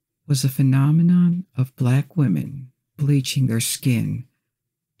 was the phenomenon of Black women bleaching their skin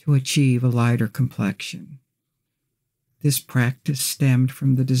to achieve a lighter complexion. This practice stemmed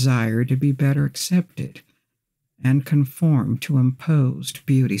from the desire to be better accepted and conform to imposed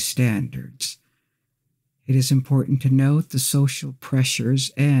beauty standards. It is important to note the social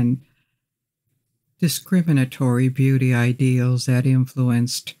pressures and discriminatory beauty ideals that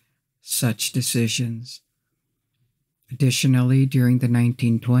influenced such decisions. Additionally, during the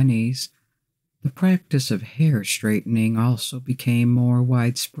 1920s, the practice of hair straightening also became more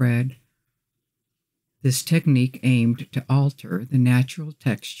widespread. This technique aimed to alter the natural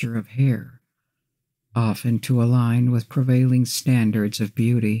texture of hair, often to align with prevailing standards of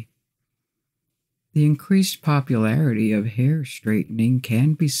beauty. The increased popularity of hair straightening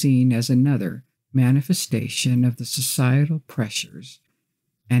can be seen as another manifestation of the societal pressures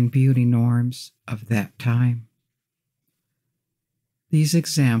and beauty norms of that time. These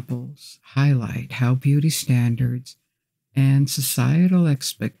examples highlight how beauty standards and societal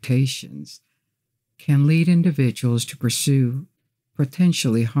expectations can lead individuals to pursue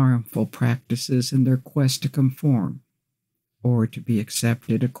potentially harmful practices in their quest to conform or to be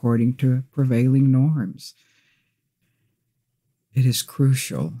accepted according to prevailing norms. It is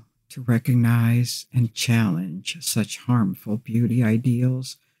crucial to recognize and challenge such harmful beauty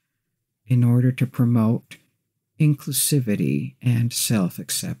ideals in order to promote inclusivity and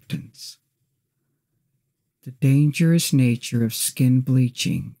self-acceptance. The dangerous nature of skin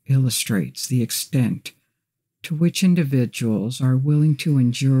bleaching illustrates the extent to which individuals are willing to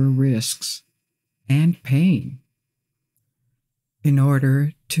endure risks and pain in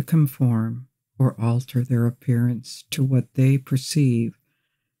order to conform or alter their appearance to what they perceive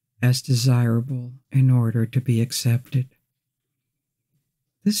as desirable in order to be accepted.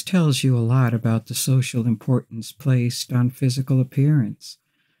 This tells you a lot about the social importance placed on physical appearance.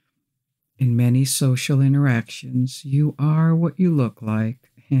 In many social interactions, you are what you look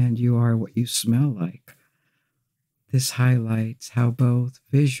like and you are what you smell like. This highlights how both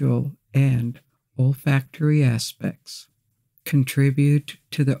visual and olfactory aspects contribute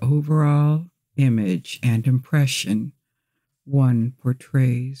to the overall image and impression one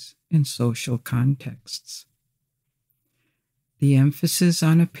portrays in social contexts. The emphasis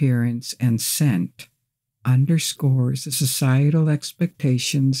on appearance and scent underscores the societal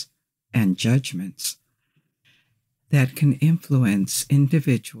expectations and judgments that can influence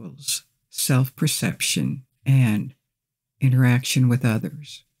individuals' self-perception and interaction with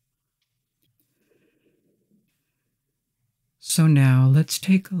others. So now let's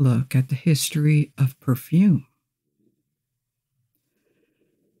take a look at the history of perfume.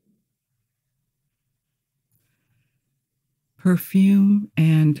 Perfume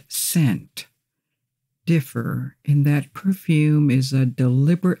and scent differ in that perfume is a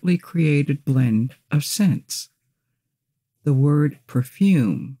deliberately created blend of scents. The word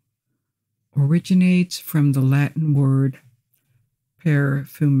perfume originates from the Latin word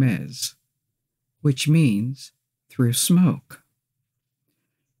perfumes, which means through smoke.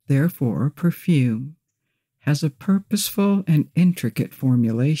 Therefore, perfume has a purposeful and intricate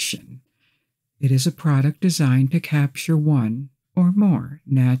formulation It is a product designed to capture one or more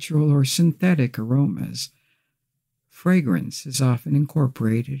natural or synthetic aromas. Fragrance is often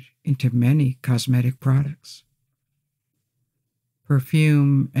incorporated into many cosmetic products.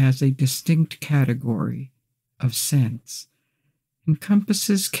 Perfume, as a distinct category of scents,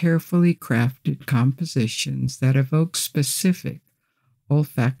 encompasses carefully crafted compositions that evoke specific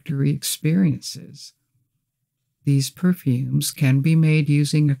olfactory experiences. These perfumes can be made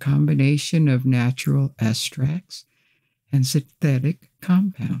using a combination of natural extracts and synthetic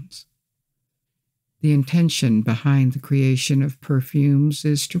compounds. The intention behind the creation of perfumes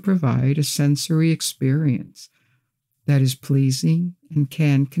is to provide a sensory experience that is pleasing and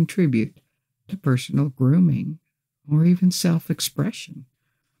can contribute to personal grooming or even self-expression.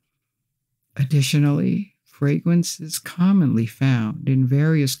 Additionally, fragrance is commonly found in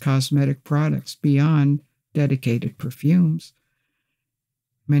various cosmetic products beyond dedicated perfumes.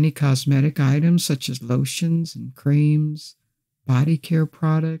 Many cosmetic items such as lotions and creams, body care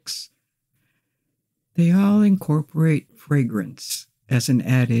products, they all incorporate fragrance as an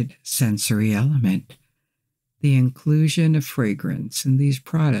added sensory element. The inclusion of fragrance in these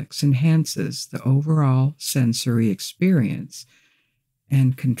products enhances the overall sensory experience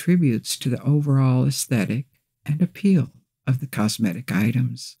and contributes to the overall aesthetic and appeal of the cosmetic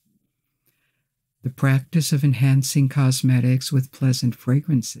items. The practice of enhancing cosmetics with pleasant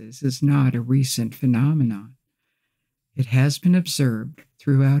fragrances is not a recent phenomenon. It has been observed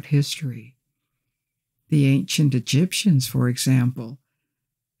throughout history. The ancient Egyptians, for example,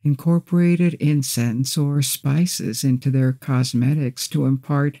 incorporated incense or spices into their cosmetics to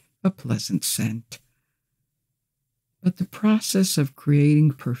impart a pleasant scent. But the process of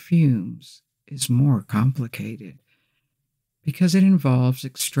creating perfumes is more complicated because it involves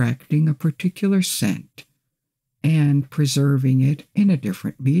extracting a particular scent and preserving it in a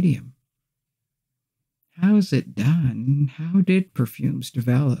different medium. How is it done? How did perfumes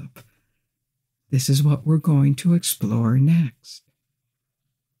develop? This is what we're going to explore next.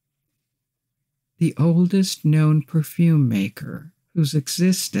 The oldest known perfume maker whose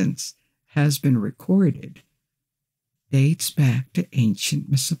existence has been recorded dates back to ancient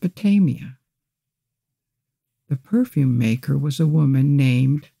Mesopotamia. The perfume maker was a woman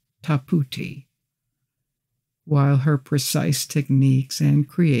named Taputi. While her precise techniques and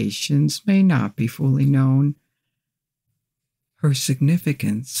creations may not be fully known, her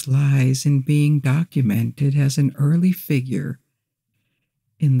significance lies in being documented as an early figure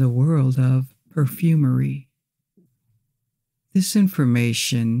in the world of perfumery. This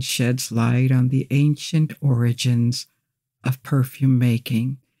information sheds light on the ancient origins of perfume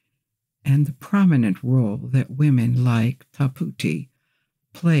making and the prominent role that women like Taputi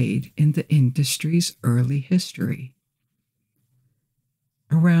played in the industry's early history.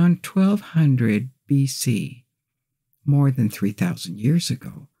 Around 1200 BC, more than 3,000 years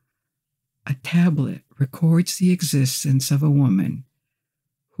ago, a tablet records the existence of a woman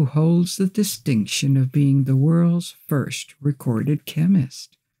who holds the distinction of being the world's first recorded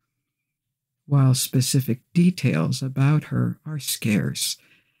chemist. While specific details about her are scarce,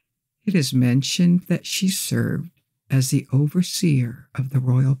 it is mentioned that she served as the overseer of the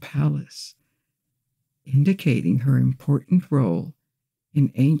royal palace, indicating her important role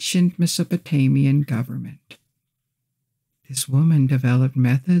in ancient Mesopotamian government. This woman developed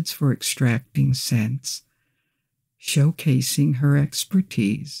methods for extracting scents, showcasing her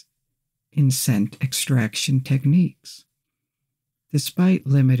expertise in scent extraction techniques. Despite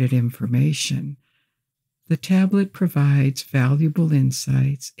limited information, the tablet provides valuable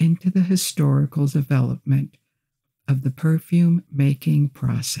insights into the historical development of the perfume making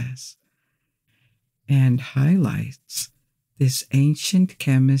process and highlights this ancient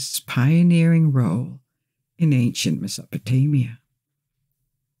chemist's pioneering role in ancient Mesopotamia.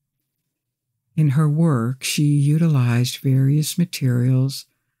 In her work, she utilized various materials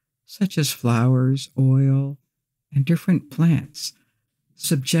such as flowers, oil, and different plants,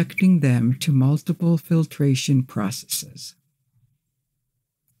 subjecting them to multiple filtration processes.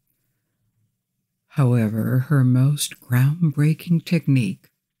 However, her most groundbreaking technique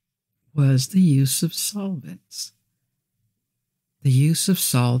was the use of solvents. The use of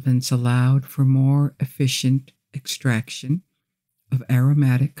solvents allowed for more efficient extraction of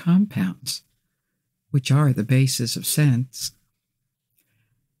aromatic compounds, which are the basis of scents.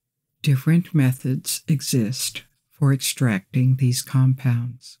 Different methods exist for extracting these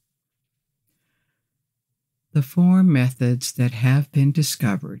compounds. The four methods that have been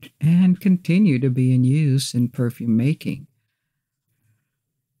discovered and continue to be in use in perfume making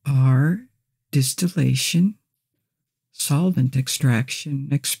are distillation, solvent extraction,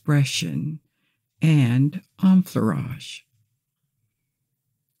 expression, and enfleurage.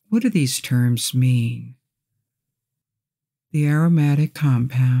 What do these terms mean? The aromatic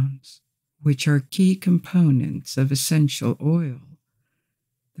compounds, which are key components of essential oil,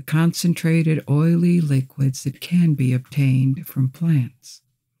 the concentrated oily liquids that can be obtained from plants.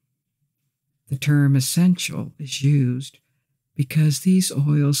 The term essential is used because these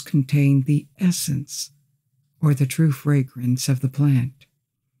oils contain the essence or the true fragrance of the plant.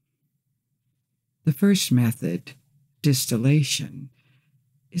 The first method, distillation,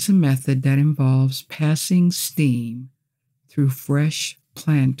 is a method that involves passing steam through fresh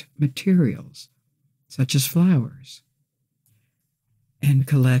plant materials, such as flowers, and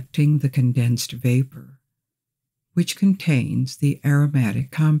collecting the condensed vapor, which contains the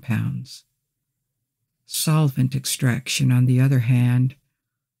aromatic compounds. Solvent extraction, on the other hand,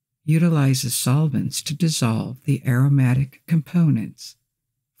 utilizes solvents to dissolve the aromatic components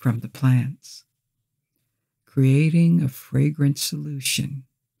from the plants, creating a fragrant solution.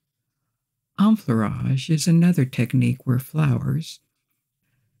 Enfleurage is another technique where flowers,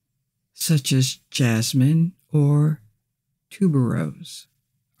 such as jasmine or tuberose,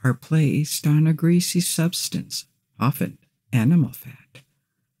 are placed on a greasy substance, often animal fat,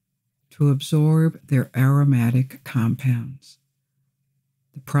 to absorb their aromatic compounds.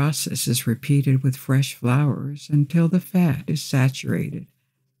 The process is repeated with fresh flowers until the fat is saturated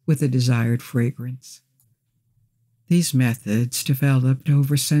with the desired fragrance. These methods, developed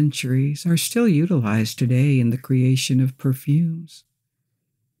over centuries, are still utilized today in the creation of perfumes.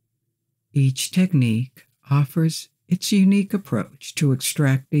 Each technique offers its unique approach to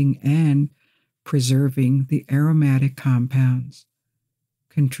extracting and preserving the aromatic compounds,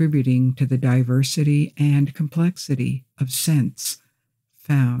 contributing to the diversity and complexity of scents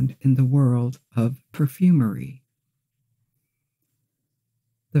found in the world of perfumery.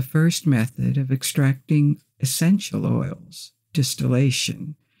 The first method of extracting essential oils,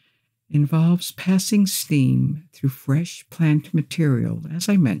 distillation, involves passing steam through fresh plant material, as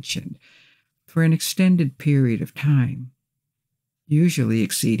I mentioned, for an extended period of time, usually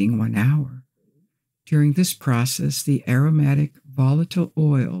exceeding 1 hour. During this process, the aromatic volatile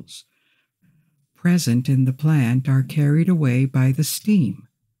oils present in the plant are carried away by the steam.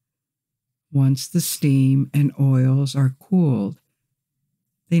 Once the steam and oils are cooled,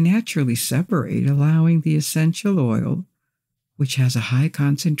 they naturally separate, allowing the essential oil, which has a high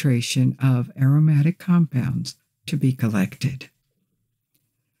concentration of aromatic compounds, to be collected.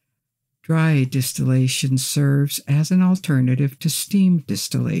 Dry distillation serves as an alternative to steam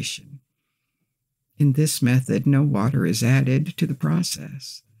distillation. In this method, no water is added to the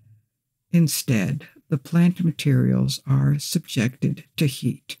process. Instead, the plant materials are subjected to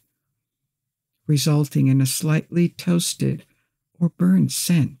heat, resulting in a slightly toasted or burned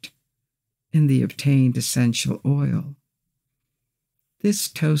scent in the obtained essential oil. This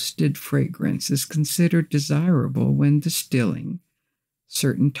toasted fragrance is considered desirable when distilling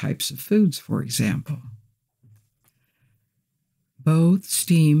certain types of foods, for example. Both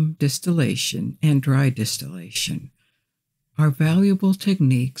steam distillation and dry distillation are valuable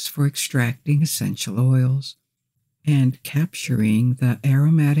techniques for extracting essential oils and capturing the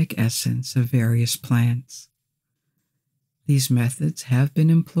aromatic essence of various plants. These methods have been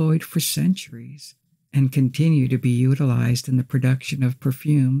employed for centuries and continue to be utilized in the production of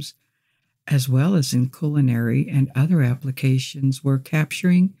perfumes, as well as in culinary and other applications where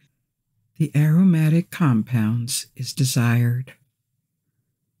capturing the aromatic compounds is desired.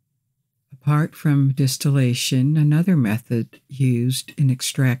 Apart from distillation, another method used in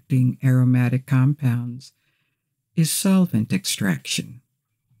extracting aromatic compounds is solvent extraction.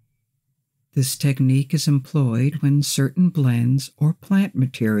 This technique is employed when certain blends or plant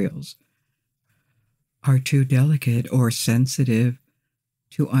materials are too delicate or sensitive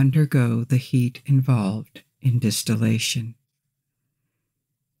to undergo the heat involved in distillation.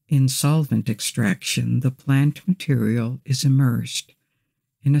 In solvent extraction, the plant material is immersed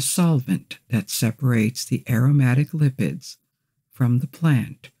in a solvent that separates the aromatic lipids from the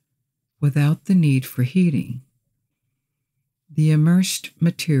plant without the need for heating. The immersed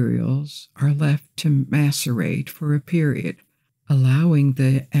materials are left to macerate for a period, allowing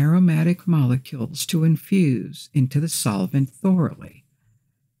the aromatic molecules to infuse into the solvent thoroughly.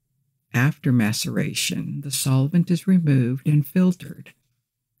 After maceration, the solvent is removed and filtered,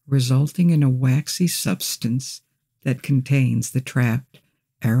 resulting in a waxy substance that contains the trapped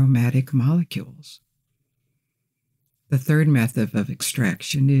aromatic molecules. The third method of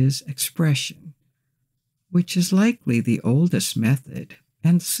extraction is expression, which is likely the oldest method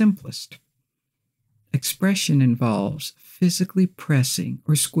and simplest. Expression involves physically pressing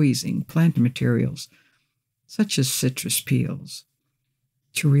or squeezing plant materials, such as citrus peels,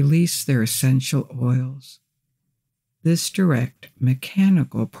 to release their essential oils. This direct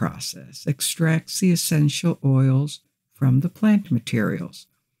mechanical process extracts the essential oils from the plant materials,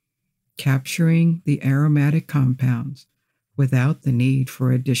 capturing the aromatic compounds without the need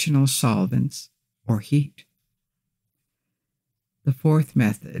for additional solvents or heat. The fourth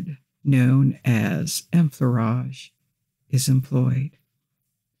method, known as enfleurage, is employed,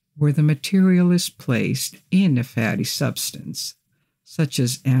 where the material is placed in a fatty substance, such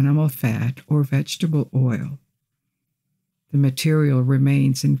as animal fat or vegetable oil. The material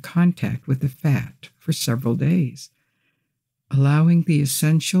remains in contact with the fat for several days, allowing the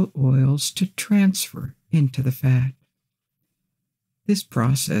essential oils to transfer into the fat. This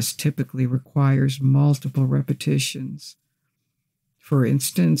process typically requires multiple repetitions. For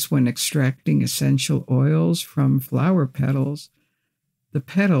instance, when extracting essential oils from flower petals, the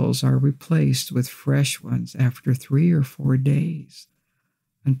petals are replaced with fresh ones after 3 or 4 days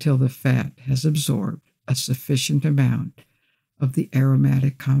until the fat has absorbed a sufficient amount of the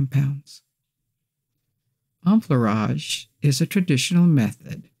aromatic compounds. Enfleurage is a traditional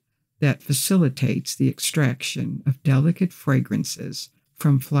method that facilitates the extraction of delicate fragrances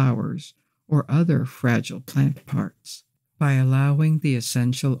from flowers or other fragile plant parts by allowing the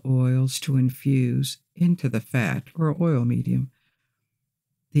essential oils to infuse into the fat or oil medium.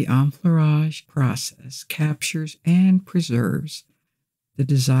 The enfleurage process captures and preserves the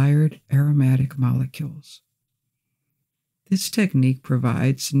desired aromatic molecules. This technique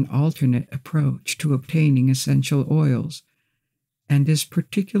provides an alternate approach to obtaining essential oils and is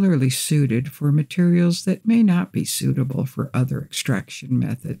particularly suited for materials that may not be suitable for other extraction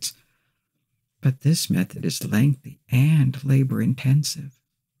methods. But this method is lengthy and labor-intensive.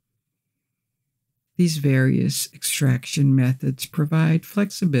 These various extraction methods provide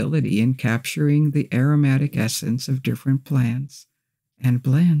flexibility in capturing the aromatic essence of different plants and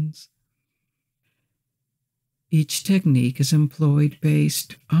blends. Each technique is employed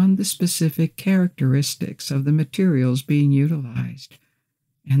based on the specific characteristics of the materials being utilized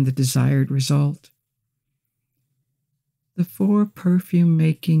and the desired result. The 4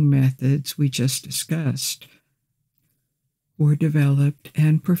 perfume-making methods we just discussed were developed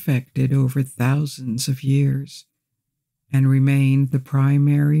and perfected over thousands of years and remain the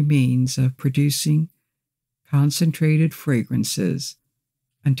primary means of producing concentrated fragrances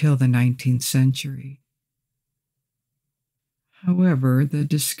until the 19th century. However, the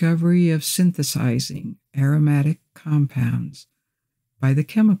discovery of synthesizing aromatic compounds by the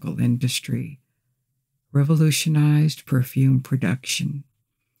chemical industry revolutionized perfume production,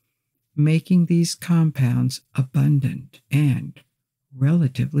 making these compounds abundant and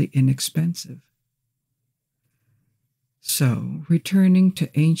relatively inexpensive. So, returning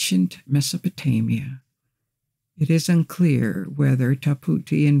to ancient Mesopotamia, it is unclear whether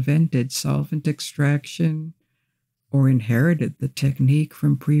Taputi invented solvent extraction or inherited the technique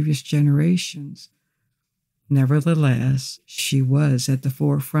from previous generations. Nevertheless, she was at the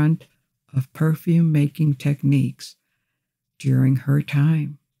forefront of perfume-making techniques during her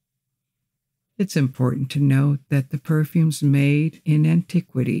time. It's important to note that the perfumes made in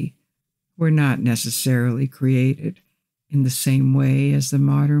antiquity were not necessarily created in the same way as the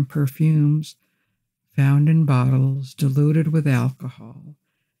modern perfumes found in bottles diluted with alcohol,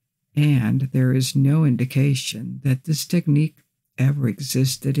 and there is no indication that this technique ever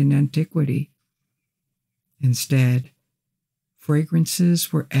existed in antiquity. Instead,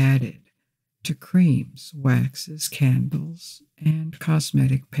 fragrances were added to creams, waxes, candles, and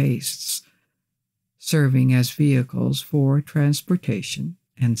cosmetic pastes, serving as vehicles for transportation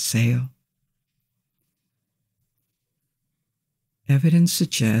and sale. Evidence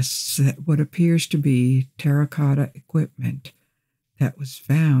suggests that what appears to be terracotta equipment that was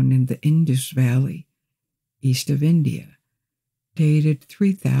found in the Indus Valley, east of India, dated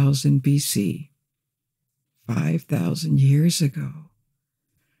 3000 BC, 5,000 years ago,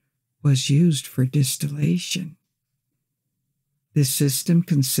 was used for distillation. This system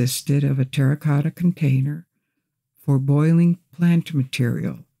consisted of a terracotta container for boiling plant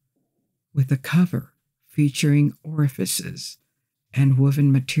material with a cover featuring orifices and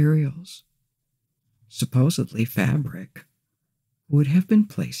woven materials, supposedly fabric, would have been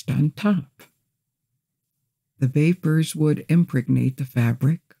placed on top. The vapors would impregnate the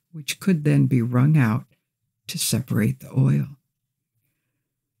fabric, which could then be wrung out to separate the oil.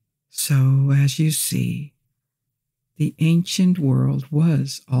 So, as you see, the ancient world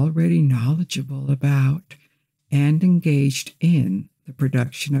was already knowledgeable about and engaged in the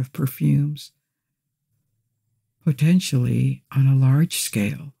production of perfumes. potentially on a large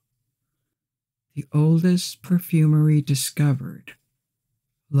scale. The oldest perfumery discovered,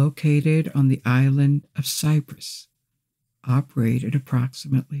 located on the island of Cyprus, operated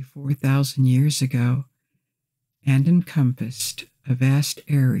approximately 4,000 years ago and encompassed a vast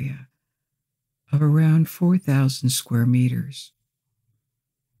area of around 4,000 square meters.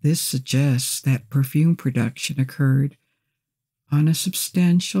 This suggests that perfume production occurred on a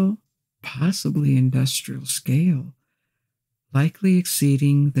substantial, possibly industrial scale, likely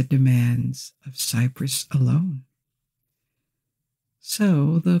exceeding the demands of Cyprus alone.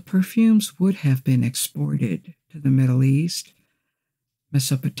 So the perfumes would have been exported to the Middle East,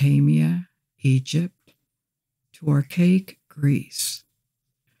 Mesopotamia, Egypt, to archaic Greece.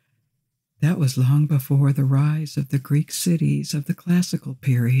 That was long before the rise of the Greek cities of the classical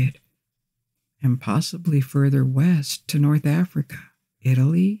period, and possibly further west to North Africa,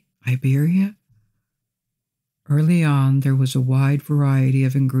 Italy, Iberia. Early on, there was a wide variety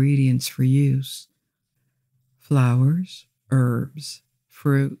of ingredients for use: flowers, herbs,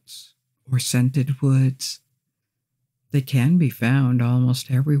 fruits, or scented woods. They can be found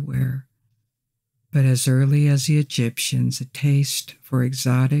almost everywhere, but as early as the Egyptians, a taste for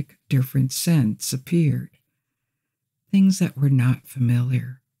exotic, different scents appeared, things that were not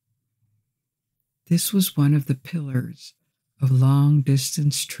familiar. This was one of the pillars of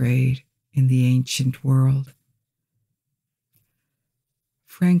long-distance trade in the ancient world.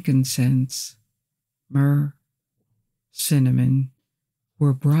 Frankincense, myrrh, cinnamon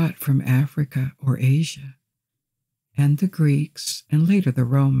were brought from Africa or Asia, and the Greeks, and later the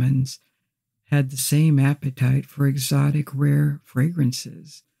Romans, had the same appetite for exotic rare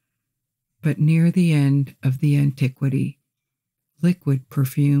fragrances. But near the end of the antiquity, liquid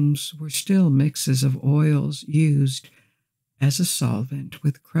perfumes were still mixes of oils used as a solvent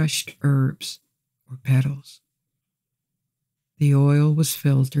with crushed herbs or petals. The oil was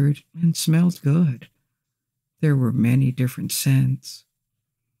filtered and smelled good. There were many different scents.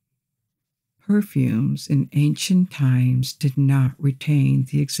 Perfumes in ancient times did not retain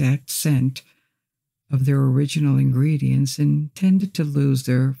the exact scent of their original ingredients and tended to lose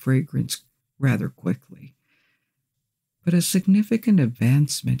their fragrance rather quickly. But a significant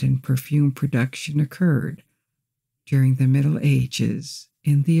advancement in perfume production occurred during the Middle Ages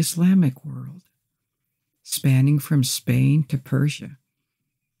in the Islamic world, spanning from Spain to Persia.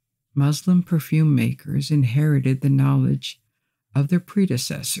 Muslim perfume makers inherited the knowledge of their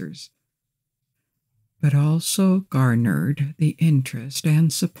predecessors, but also garnered the interest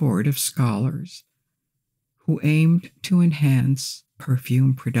and support of scholars who aimed to enhance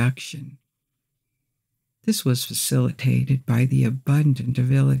perfume production. This was facilitated by the abundant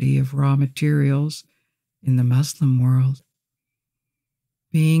availability of raw materials in the Muslim world,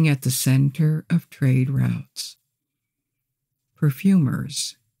 being at the center of trade routes.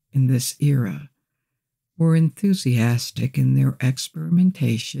 Perfumers in this era were enthusiastic in their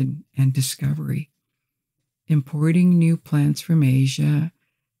experimentation and discovery, importing new plants from Asia,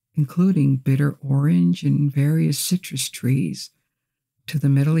 including bitter orange and various citrus trees, to the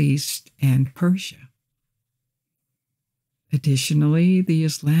Middle East and Persia. Additionally, the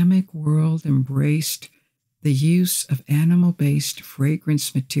Islamic world embraced the use of animal-based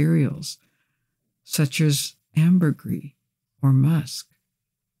fragrance materials, such as ambergris or musk.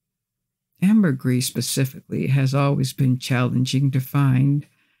 Ambergris specifically has always been challenging to find,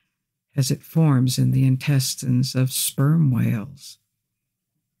 as it forms in the intestines of sperm whales.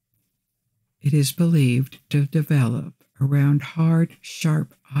 It is believed to develop around hard,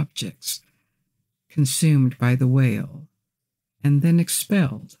 sharp objects consumed by the whale and then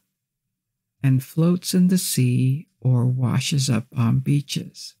expelled, and floats in the sea or washes up on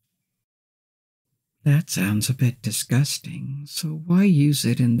beaches. That sounds a bit disgusting, so why use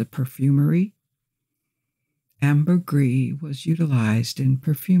it in the perfumery? Ambergris was utilized in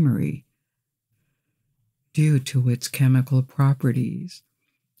perfumery due to its chemical properties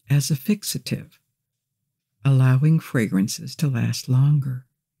as a fixative, allowing fragrances to last longer.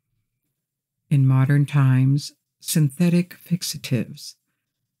 In modern times, synthetic fixatives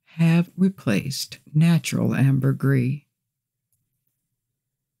have replaced natural ambergris.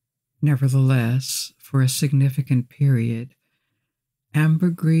 Nevertheless, for a significant period,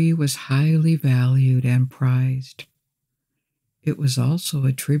 ambergris was highly valued and prized. It was also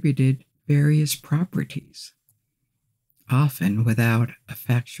attributed various properties, often without a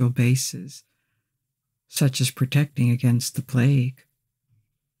factual basis, such as protecting against the plague.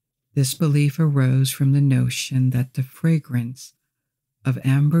 This belief arose from the notion that the fragrance of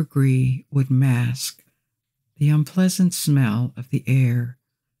ambergris would mask the unpleasant smell of the air,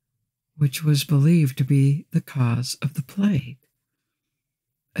 which was believed to be the cause of the plague.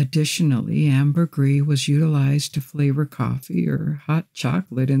 Additionally, ambergris was utilized to flavor coffee or hot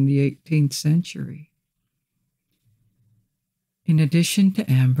chocolate in the 18th century. In addition to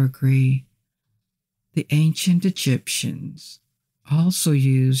ambergris, the ancient Egyptians also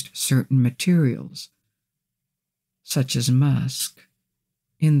used certain materials, such as musk,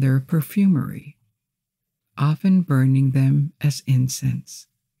 in their perfumery, often burning them as incense.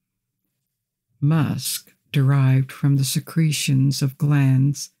 Musk derived from the secretions of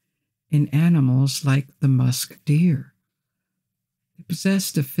glands in animals like the musk deer. It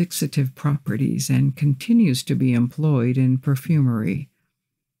possessed fixative properties and continues to be employed in perfumery.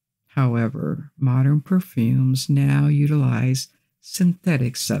 However, modern perfumes now utilize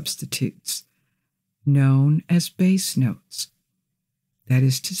synthetic substitutes known as base notes. That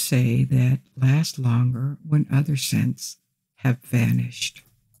is to say, that last longer when other scents have vanished.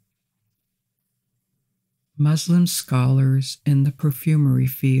 Muslim scholars in the perfumery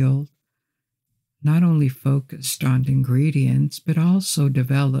field not only focused on ingredients, but also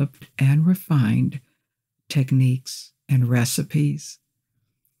developed and refined techniques and recipes.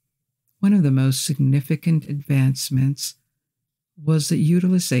 One of the most significant advancements was the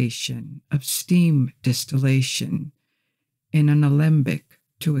utilization of steam distillation in an alembic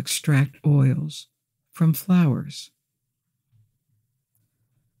to extract oils from flowers.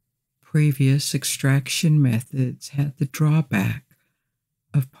 Previous extraction methods had the drawback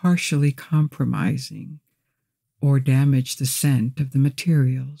of partially compromising or damage the scent of the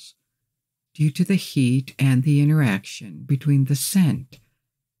materials due to the heat and the interaction between the scent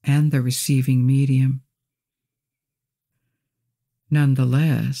and the receiving medium.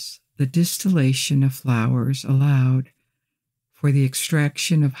 Nonetheless, the distillation of flowers allowed for the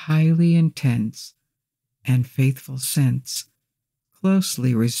extraction of highly intense and faithful scents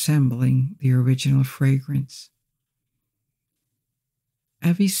closely resembling the original fragrance.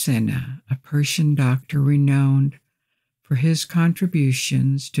 Avicenna, a Persian doctor renowned for his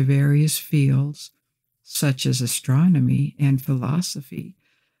contributions to various fields such as astronomy and philosophy,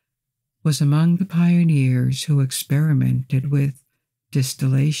 was among the pioneers who experimented with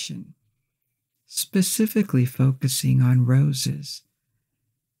distillation, specifically focusing on roses.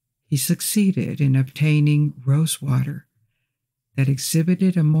 He succeeded in obtaining rose water that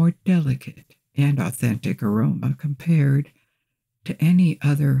exhibited a more delicate and authentic aroma compared to any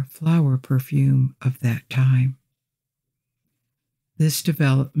other flower perfume of that time. This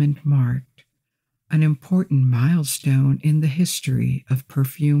development marked an important milestone in the history of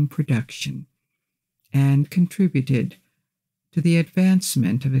perfume production and contributed to the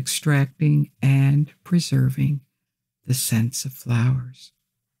advancement of extracting and preserving the scents of flowers.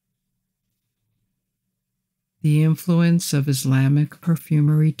 The influence of Islamic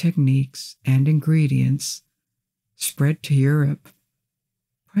perfumery techniques and ingredients spread to Europe,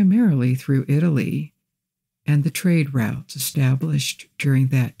 primarily through Italy and the trade routes established during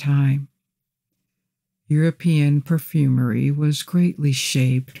that time. European perfumery was greatly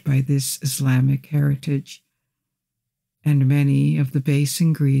shaped by this Islamic heritage, and many of the base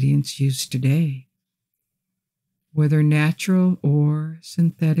ingredients used today, whether natural or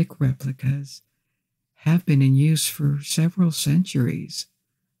synthetic replicas, have been in use for several centuries.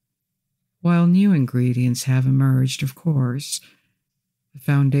 While new ingredients have emerged, of course, the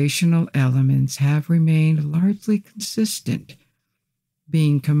foundational elements have remained largely consistent,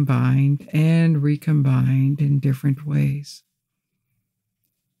 being combined and recombined in different ways.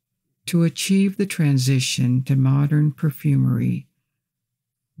 To achieve the transition to modern perfumery,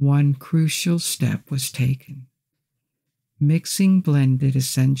 one crucial step was taken: mixing blended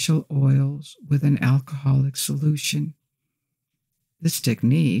essential oils with an alcoholic solution. This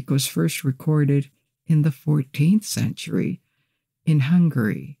technique was first recorded in the 14th century in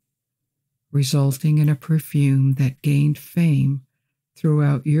Hungary, resulting in a perfume that gained fame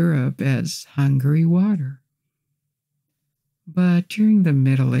throughout Europe as Hungary water. But during the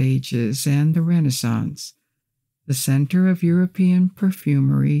Middle Ages and the Renaissance, the center of European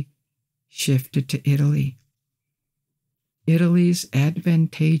perfumery shifted to Italy. Italy's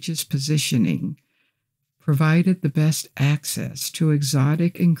advantageous positioning provided the best access to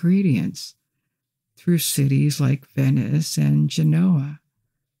exotic ingredients through cities like Venice and Genoa.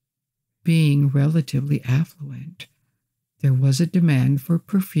 Being relatively affluent, there was a demand for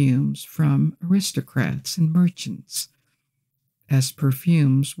perfumes from aristocrats and merchants, as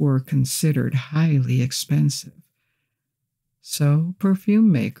perfumes were considered highly expensive. So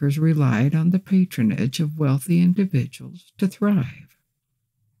perfume makers relied on the patronage of wealthy individuals to thrive.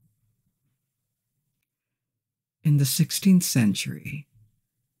 In the 16th century,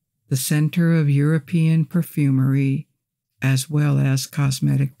 The center of European perfumery, as well as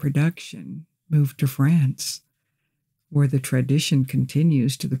cosmetic production, moved to France, where the tradition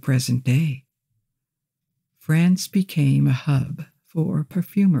continues to the present day. France became a hub for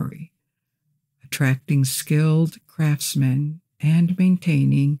perfumery, attracting skilled craftsmen and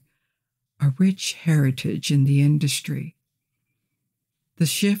maintaining a rich heritage in the industry. The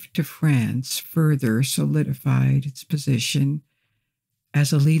shift to France further solidified its position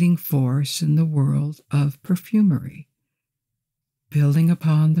as a leading force in the world of perfumery, building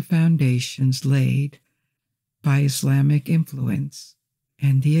upon the foundations laid by Islamic influence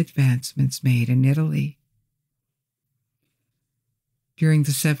and the advancements made in Italy. During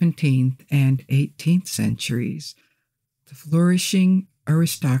the 17th and 18th centuries, the flourishing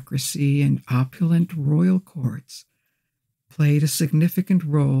aristocracy and opulent royal courts played a significant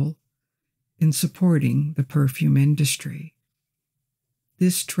role in supporting the perfume industry.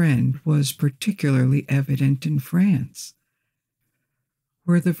 This trend was particularly evident in France,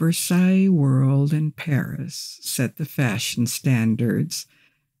 where the Versailles world and Paris set the fashion standards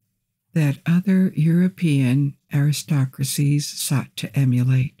that other European aristocracies sought to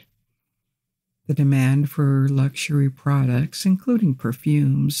emulate. The demand for luxury products, including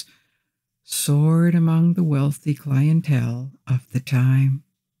perfumes, soared among the wealthy clientele of the time.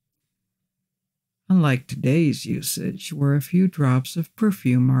 Unlike today's usage, where a few drops of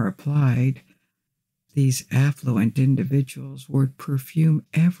perfume are applied, these affluent individuals would perfume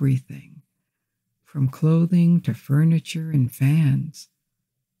everything, from clothing to furniture and fans.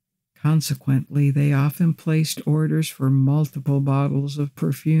 Consequently, they often placed orders for multiple bottles of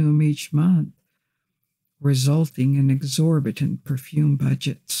perfume each month, resulting in exorbitant perfume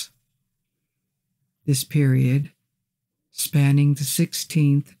budgets. This period, spanning the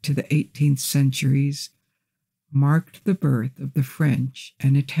 16th to the 18th centuries, marked the birth of the French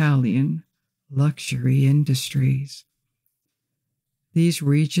and Italian luxury industries. These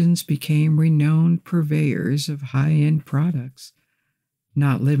regions became renowned purveyors of high-end products,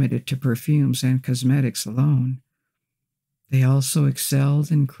 not limited to perfumes and cosmetics alone. They also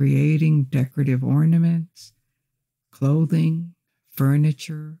excelled in creating decorative ornaments, clothing,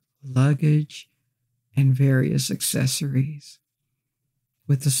 furniture, luggage, and various accessories.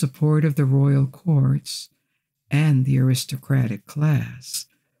 With the support of the royal courts and the aristocratic class,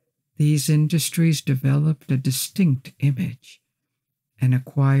 these industries developed a distinct image and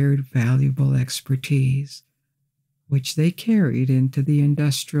acquired valuable expertise, which they carried into the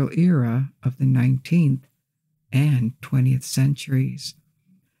industrial era of the 19th and 20th centuries.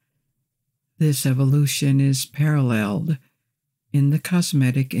 This evolution is paralleled in the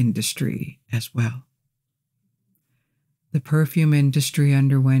cosmetic industry as well. The perfume industry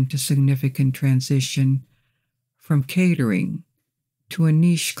underwent a significant transition from catering to a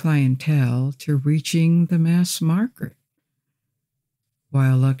niche clientele to reaching the mass market.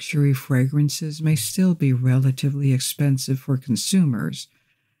 While luxury fragrances may still be relatively expensive for consumers,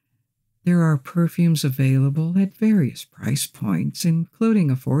 there are perfumes available at various price points, including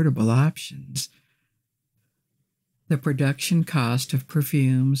affordable options. The production cost of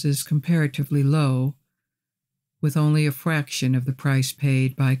perfumes is comparatively low, with only a fraction of the price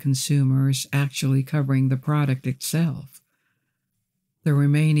paid by consumers actually covering the product itself. The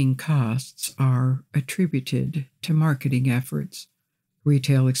remaining costs are attributed to marketing efforts,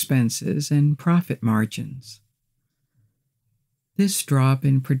 retail expenses, and profit margins. This drop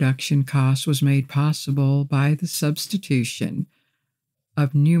in production costs was made possible by the substitution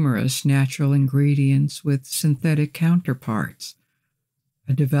of numerous natural ingredients with synthetic counterparts,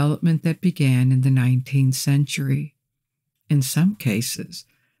 a development that began in the 19th century. In some cases,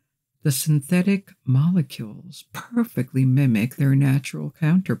 the synthetic molecules perfectly mimic their natural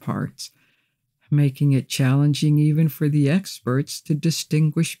counterparts, making it challenging even for the experts to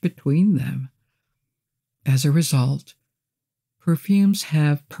distinguish between them. As a result, perfumes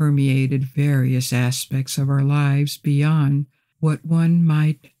have permeated various aspects of our lives beyond what one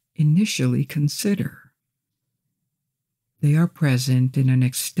might initially consider. They are present in an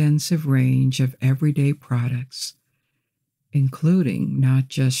extensive range of everyday products, including not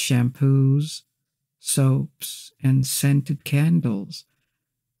just shampoos, soaps, and scented candles,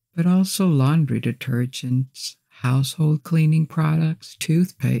 but also laundry detergents, household cleaning products,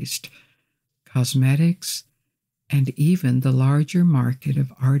 toothpaste, cosmetics, and even the larger market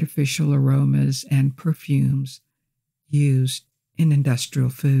of artificial aromas and perfumes used in industrial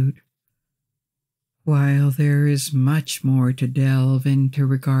food. While there is much more to delve into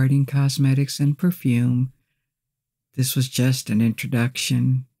regarding cosmetics and perfume, this was just an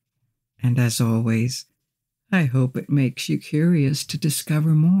introduction, and as always, I hope it makes you curious to discover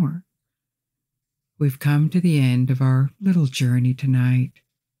more. We've come to the end of our little journey tonight.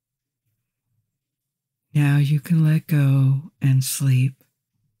 Now you can let go and sleep.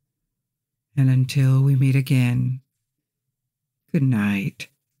 And until we meet again, good night.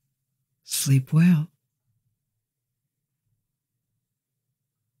 Sleep well.